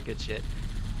and all that good shit.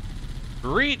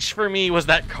 Reach for me was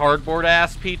that cardboard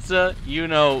ass pizza, you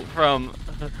know, from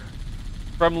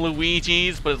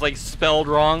Luigi's, but it's like spelled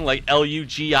wrong, like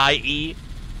Lugie.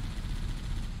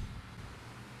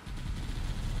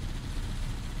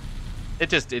 It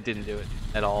didn't do it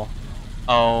at all.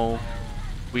 Oh,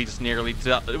 we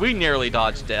nearly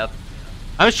dodged death.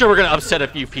 I'm sure we're gonna upset a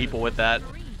few people with that.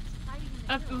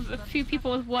 A few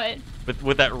people with what?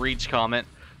 With that Reach comment,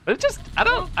 but it just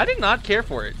I did not care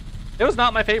for it. It was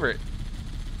not my favorite.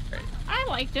 I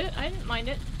liked it. I didn't mind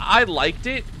it. I liked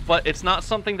it, but it's not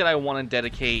something that I want to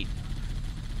dedicate.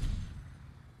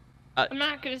 I'm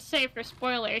not gonna say for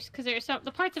spoilers because there's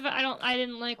the parts of it I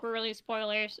didn't like were really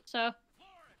spoilers. So.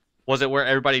 Was it where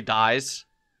everybody dies?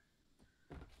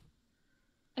 I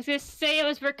was gonna say it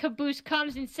was where Caboose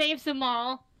comes and saves them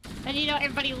all, and you know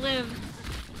everybody lives.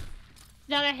 It's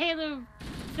not a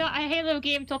Halo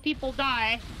game till people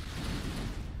die.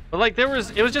 But like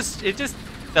it just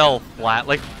fell flat.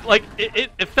 Like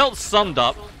it felt summed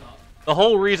up. The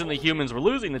whole reason the humans were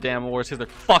losing the damn war is because they're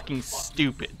fucking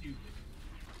stupid.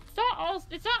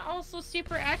 It's not also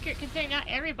super accurate considering not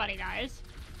everybody dies.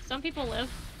 Some people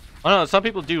live. Oh no, some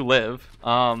people do live.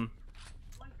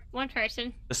 One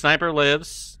person. The sniper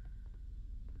lives.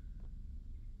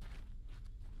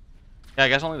 Yeah, I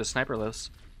guess only the sniper lives.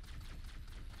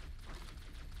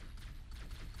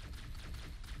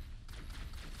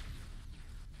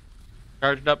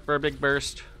 Charged up for a big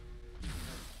burst.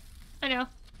 I know.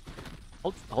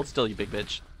 Hold still, you big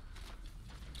bitch.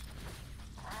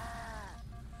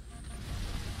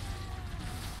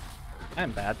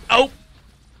 I'm bad. Oh!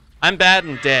 I'm bad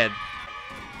and dead.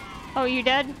 Oh, you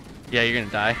dead? Yeah, you're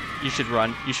gonna die. You should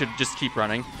run. You should just keep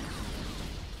running.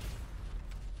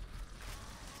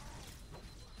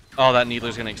 Oh, that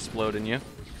needler's gonna explode in you.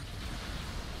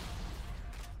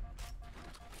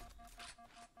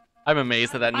 I'm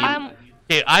amazed that that needle. I'm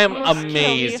Okay, I am almost killed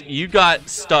amazed. You got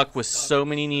stuck with so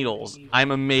many needles.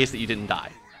 I'm amazed that you didn't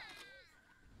die.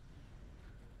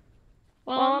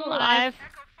 well, I'm alive.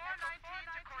 Echo 419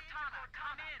 to Cortana.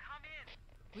 Come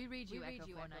in. We read you, Echo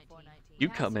 419. You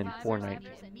come in Survivors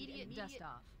 419. need immediate dust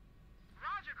off.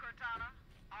 Roger, Cortana.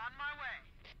 On my way.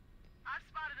 I've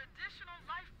spotted additional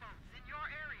lifeboats in your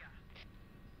area.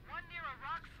 One near a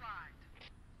rock slide.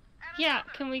 And Yeah,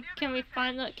 another can we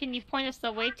find the? Can you point us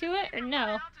the way to it or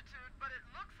no? altitude, but it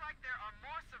looks like there are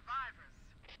more survivors.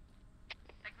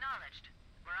 Acknowledged.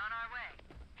 We're on our way.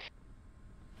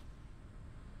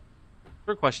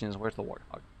 Your question is, where's the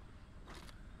warthog?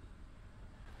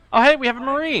 Oh, hey, we have a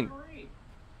Marine.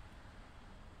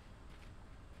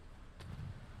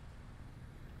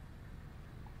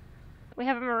 We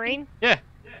have a Marine. Yeah.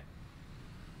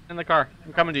 In the car.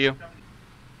 I'm coming to you.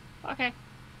 Okay.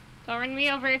 Don't run me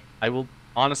over. I will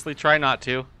honestly try not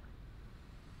to.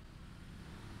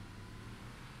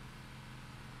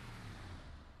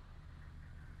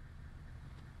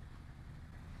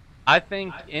 I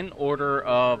think in order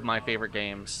of my favorite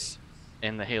games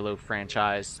in the Halo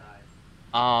franchise,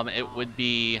 it would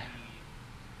be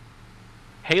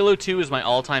Halo 2 is my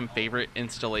all-time favorite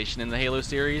installation in the Halo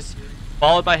series,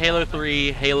 followed by Halo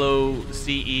 3, Halo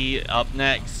CE up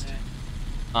next.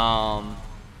 I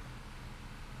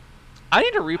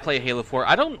need to replay Halo 4.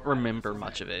 I don't remember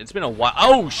much of it. It's been a while.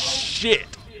 Oh, shit.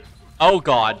 Oh,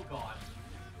 God.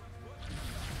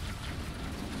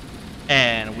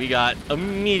 And we got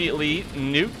immediately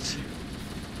nuked.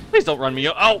 Please don't run me.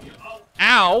 Oh.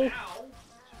 Ow.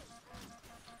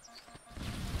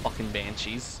 Fucking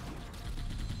banshees.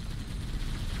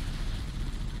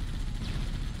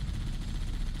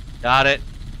 Got it.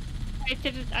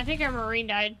 I think our Marine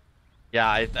died. Yeah,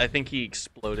 I think he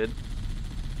exploded.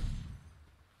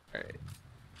 Alright.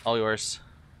 All yours.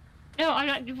 No, I'm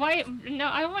not. Why? No,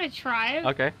 I want to try.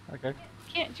 Okay, okay.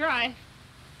 Can't drive.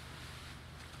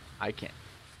 I can't.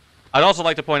 I'd also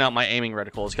like to point out my aiming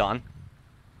reticle is gone.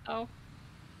 Oh.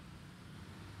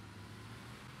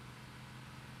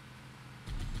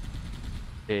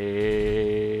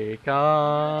 Take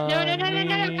on No, no, no, no,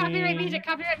 no, no, copyright music,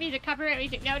 copyright music, copyright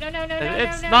music. No, no, no, no, no,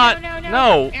 It's no, not- no, no,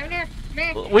 no.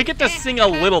 no. We get to sing a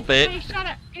little bit. Hey, shut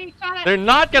up. Hey, shut up.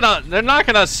 They're not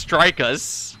gonna strike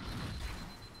us.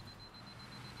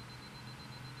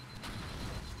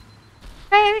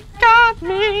 They got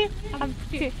me.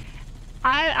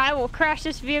 I will crash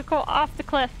this vehicle off the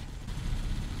cliff.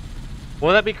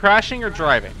 Will that be crashing or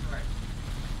driving?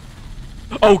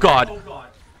 Oh, God.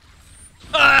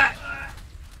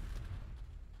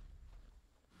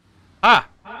 Ah!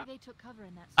 Maybe they took cover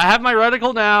in that. I have my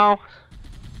reticle now.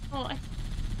 Oh,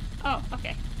 oh,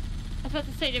 okay. I was about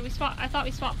to say, did we swap? I thought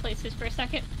we swapped places for a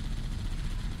second.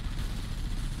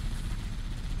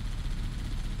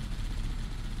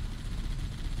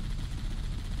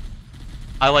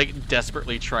 I like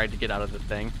desperately tried to get out of the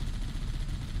thing.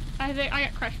 I think I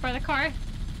got crushed by the car.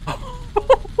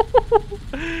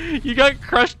 You got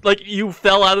crushed, like you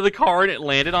fell out of the car and it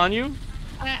landed on you?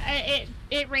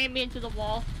 It rammed me into the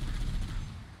wall.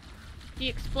 The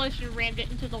explosion rammed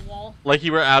it into the wall. Like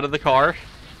you were out of the car?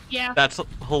 Yeah. That's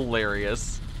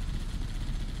hilarious.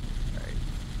 Alright.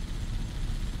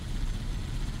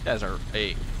 You guys are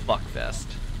a fuckfest.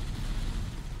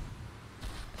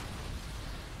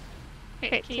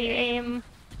 Okay, can you aim?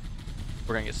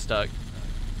 We're gonna get stuck.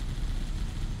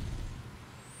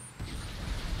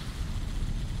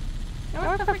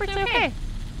 No, it's okay.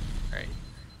 Alright.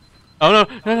 Oh no,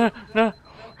 no, no,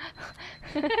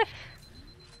 no.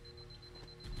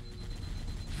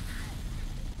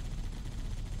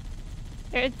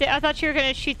 I thought you were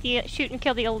gonna shoot and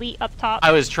kill the elite up top.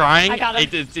 I was trying. I got him.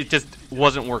 It just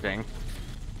wasn't working.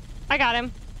 I got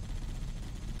him.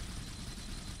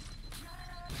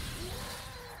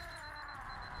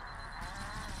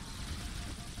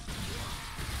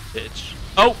 Bitch.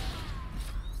 Oh!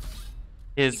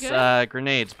 His You good?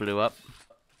 grenades blew up.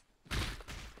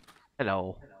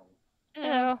 Hello.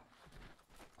 Hello.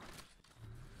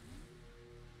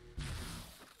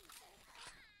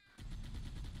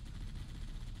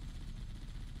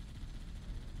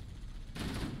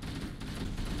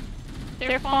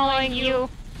 They're following you.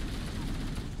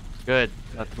 Good.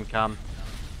 Let them come.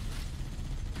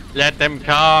 Let them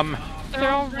come. They're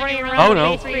all running around Oh, the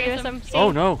no. base for you, SMC.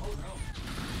 Oh no.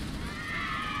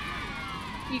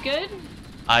 You good?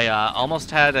 I almost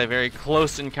had a very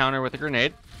close encounter with a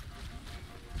grenade.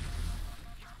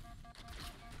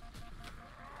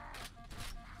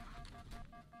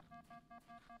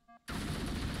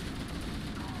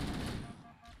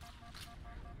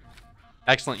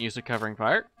 Excellent use of covering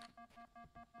fire.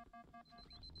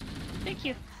 Thank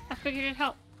you. I figured it'd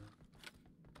help.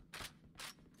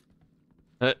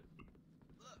 Uh,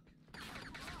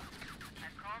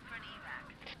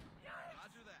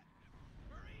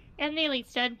 And the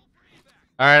elite's dead.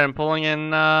 Alright, I'm pulling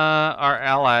in our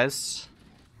allies.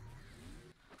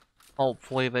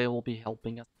 Hopefully they will be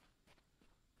helping us.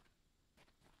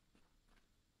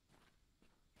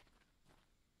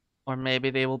 Or maybe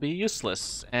they will be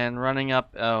useless and running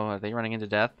up. Oh, are they running into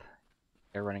death?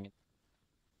 They're running in.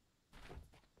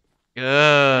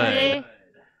 Good.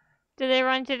 Did they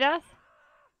run to death?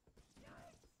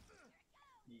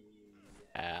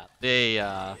 Yeah, they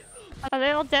Are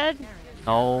they all dead?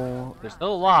 no, they're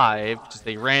still alive. Just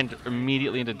they ran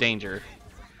immediately into danger.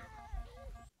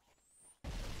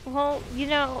 Well, you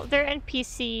know, they're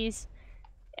NPCs.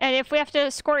 And if we have to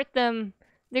escort them,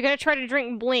 they're gonna try to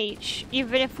drink bleach,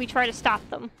 even if we try to stop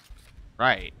them.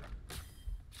 Right.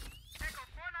 Echo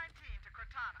 419 to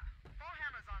Cortana. Four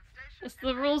hammers on station. It's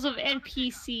the rules of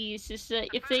NPCs, is that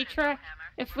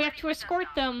if we have to escort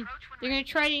them, they're gonna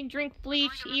try to drink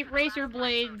bleach, eat razor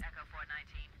blades, Echo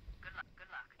 419. Good luck. Good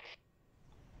luck.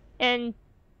 and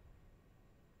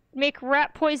make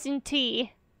rat poison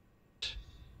tea.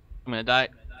 I'm gonna die.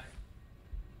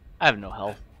 I have no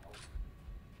health.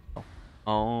 Oh.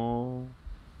 Oh,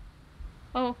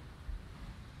 Oh,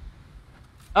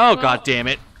 Well- god damn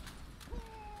it.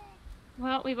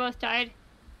 well, we both died.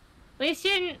 At least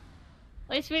we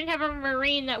didn't have a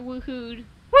marine that woohooed.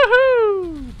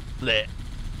 Woohoo! Lit.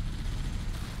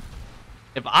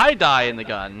 If I die in the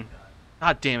gun,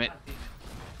 god damn it.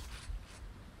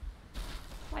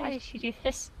 Why did she do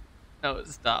this? No,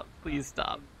 stop. Please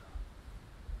stop.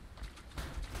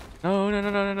 No, no, no,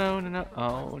 no, no, no, no.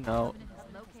 Oh, no. Covenant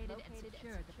has located and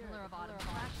secured the Pillar of Autumn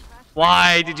crash.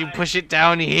 Why did you push it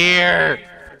down here?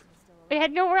 We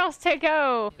had nowhere else to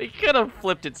go. They could have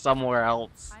flipped it somewhere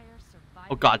else. Higher survival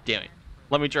Oh, god damn it.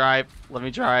 Let me drive. Let me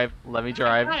drive. Let me I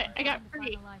drive. got it. I got Find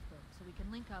free. the lifeboat so we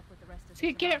can link up with the rest of So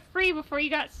you the get it free before you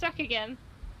got stuck again.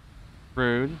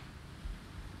 Rude.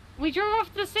 We drove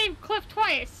off the same cliff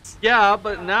twice. Yeah,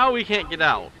 but now we can't get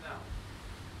out.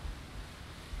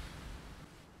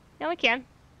 Now we can.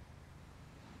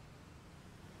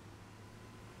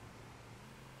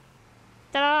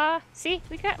 Ta-da! See,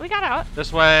 we got out.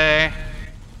 This way.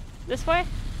 This way.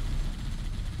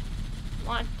 Come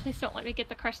on, please don't let me get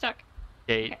the car stuck.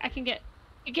 Gate. I can get.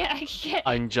 I can get.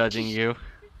 I'm judging you.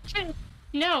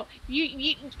 No,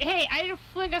 you. Hey, I didn't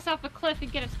fling us off a cliff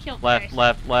and get us killed. Left, first.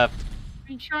 left, left.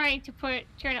 I'm trying to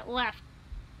turn it left.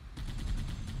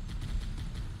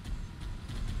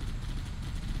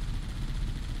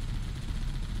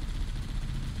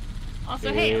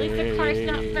 Also, hey, at least the car's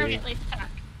not permanently stuck.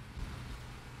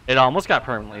 It almost got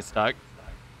permanently stuck.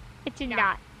 It did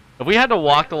not. If we had to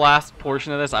walk the last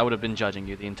portion of this, I would have been judging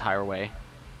you the entire way.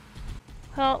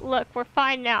 Well, look, we're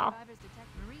fine now. Drivers detect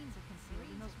Marines are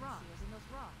concealed in those rocks.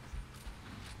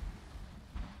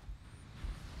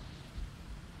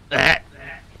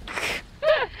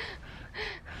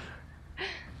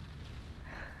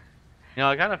 You know,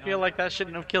 I kind of feel like that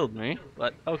shouldn't have killed me,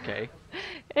 but okay.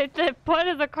 The butt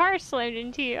of the car slammed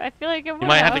into you. I feel like it would You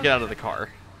might have to get out of the car.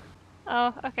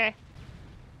 Oh, okay.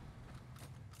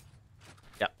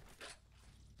 Yep.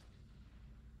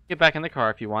 Get back in the car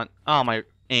if you want. Oh, my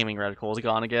aiming reticle is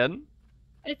gone again.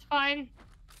 It's fine.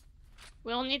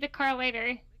 We'll need the car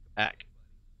later. Heck.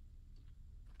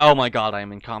 Oh my god, I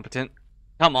am incompetent.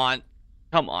 Come on.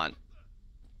 Come on.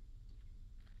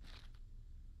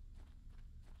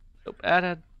 So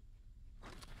bad.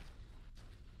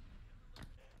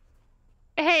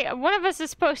 Hey, one of us is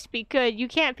supposed to be good. You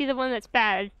can't be the one that's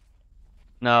bad.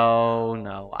 No,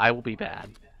 no, I will be bad.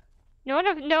 One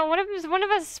of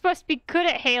us is supposed to be good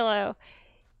at Halo.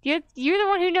 You're the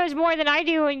one who knows more than I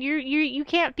do, and you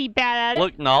can't be bad at it.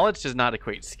 Look, knowledge does not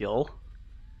equate skill.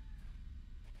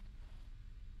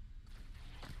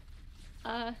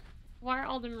 Why are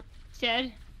all the Marines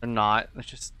dead? They're not. They're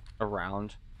just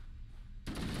around.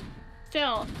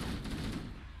 Still.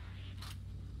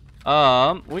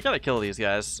 We gotta kill these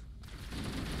guys.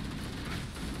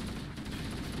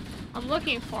 I'm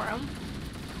looking for them.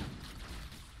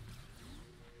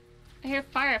 I hear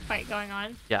firefight going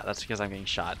on. Yeah, that's because I'm getting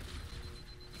shot.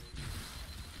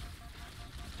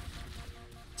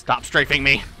 Stop strafing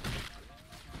me!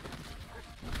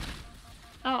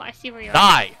 Oh, I see where you are.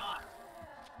 Die!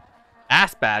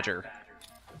 Ass badger.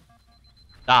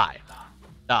 Die.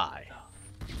 Die.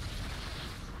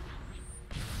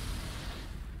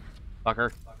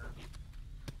 Fucker.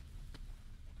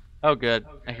 Oh good.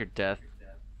 I hear death.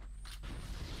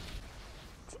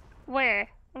 Where?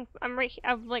 I'm right.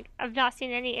 I've not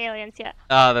seen any aliens yet.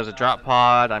 There's a drop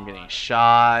pod. I'm getting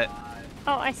shot.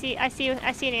 Oh, I see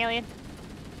an alien.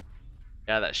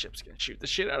 Yeah, that ship's gonna shoot the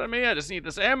shit out of me. I just need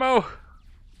this ammo.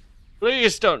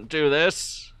 Please don't do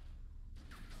this.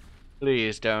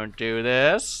 Please don't do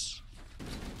this.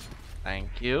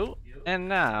 Thank you. And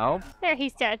now... There,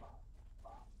 he's dead.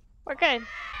 We're good.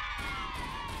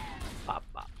 Bop,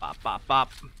 bop, bop, bop,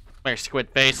 bop. Where's Squid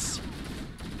Face?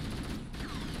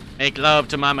 Make love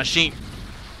to my machine.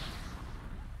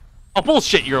 Oh,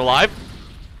 bullshit, you're alive.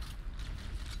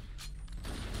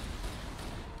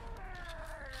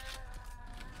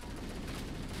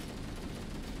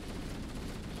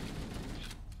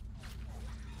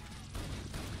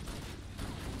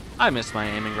 I miss my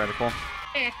aiming reticle.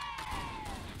 There.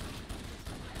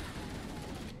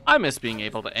 I miss being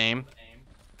able to aim.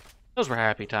 Those were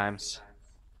happy times.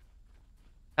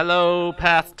 Hello,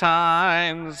 past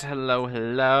times. Hello,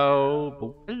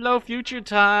 hello. Hello, future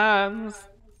times.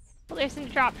 Well, there's some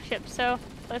drop ships, so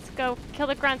let's go kill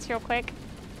the grunts real quick.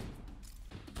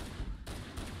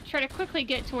 Try to quickly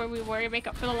get to where we were, make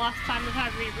up for the lost time of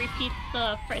having to repeat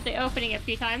the opening a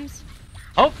few times.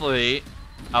 Hopefully...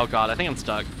 Oh god, I think I'm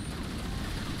stuck.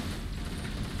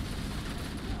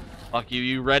 Fuck you,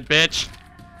 you red bitch.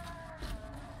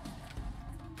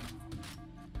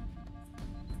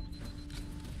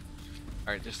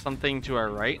 Alright, there's something to our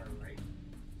right.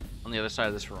 On the other side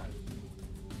of this room.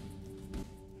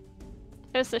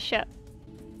 There's the ship.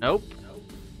 Nope.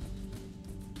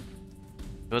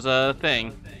 It was a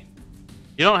thing.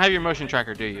 You don't have your motion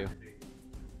tracker, do you?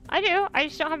 I do. I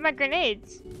just don't have my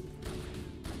grenades.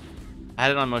 I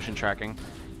had it on motion tracking.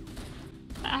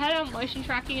 I had it on motion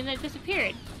tracking and then it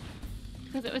disappeared.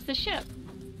 Because it was the ship.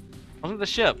 It wasn't the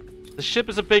ship. The ship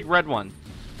is a big red one.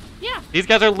 Yeah. These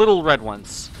guys are little red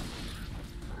ones.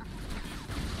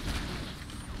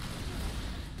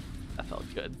 That felt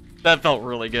good. That felt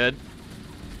really good.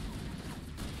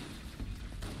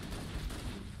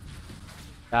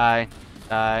 Die.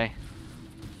 Die.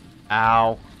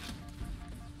 Ow.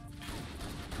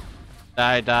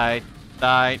 Die, die,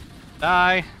 die,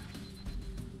 die.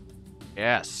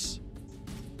 Yes.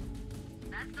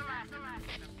 That's the last.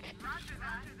 Roger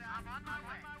that. I'm on my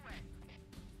way.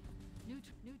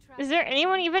 Is there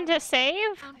anyone even to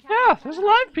save? Yeah, there's a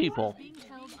lot of people.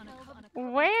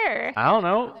 Where? I don't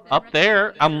know. Up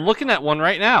there. I'm looking at one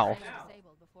right now.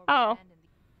 Oh.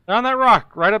 They're on that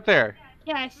rock, right up there.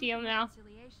 Yeah, I see him now.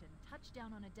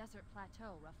 Touchdown on a desert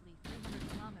plateau roughly 300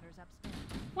 kilometers upstream.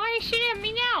 Why are you shooting at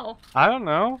me now? I don't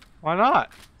know. Why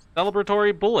not?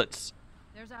 Celebratory bullets.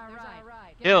 There's our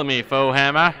ride. Kill me, foe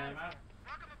hammer.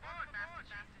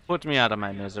 Put me out of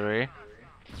my misery.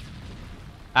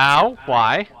 Ow.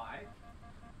 Why?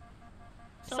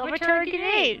 Celebratory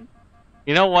grenade.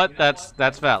 You know what? That's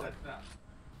valid.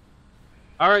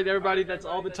 Alright, everybody, that's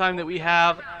all the time that we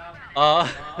have.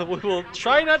 We will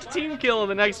try not to team kill in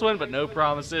the next one, but no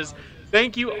promises.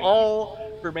 Thank you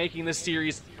all for making this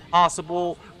series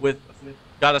possible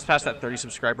got us past that 30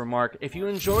 subscriber mark. If you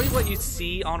enjoy what you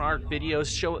see on our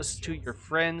videos, show us to your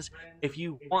friends. If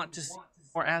you want to see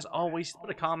more, as always,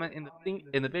 put a comment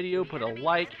in the video, put a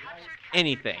like,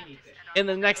 anything. In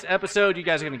the next episode, you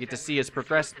guys are going to get to see us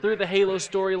progress through the Halo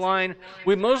storyline.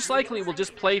 We most likely will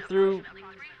just play through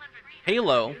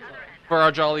Halo for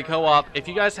our Jolly Co-op. If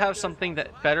you guys have something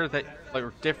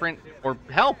or different, or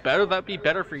hell, that'd be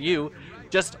better for you,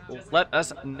 just let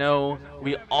us know.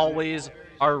 We always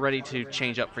are ready to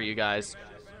change up for you guys.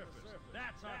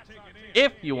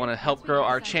 If you want to help grow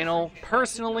our channel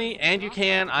personally, and you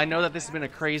can, I know that this has been a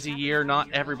crazy year.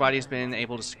 Not everybody's been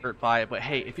able to skirt by it, but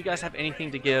hey, if you guys have anything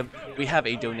to give, we have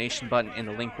a donation button in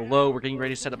the link below. We're getting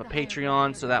ready to set up a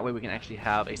Patreon, so that way we can actually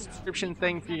have a subscription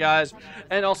thing for you guys,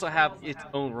 and also have its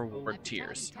own reward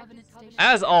tiers.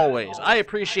 As always, I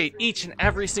appreciate each and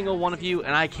every single one of you,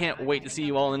 and I can't wait to see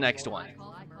you all in the next one.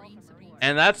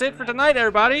 And that's it for tonight,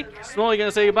 everybody. Small, you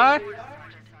gonna say goodbye?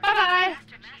 Bye-bye.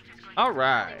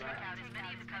 Alright.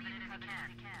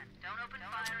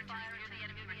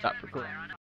 Stop recording.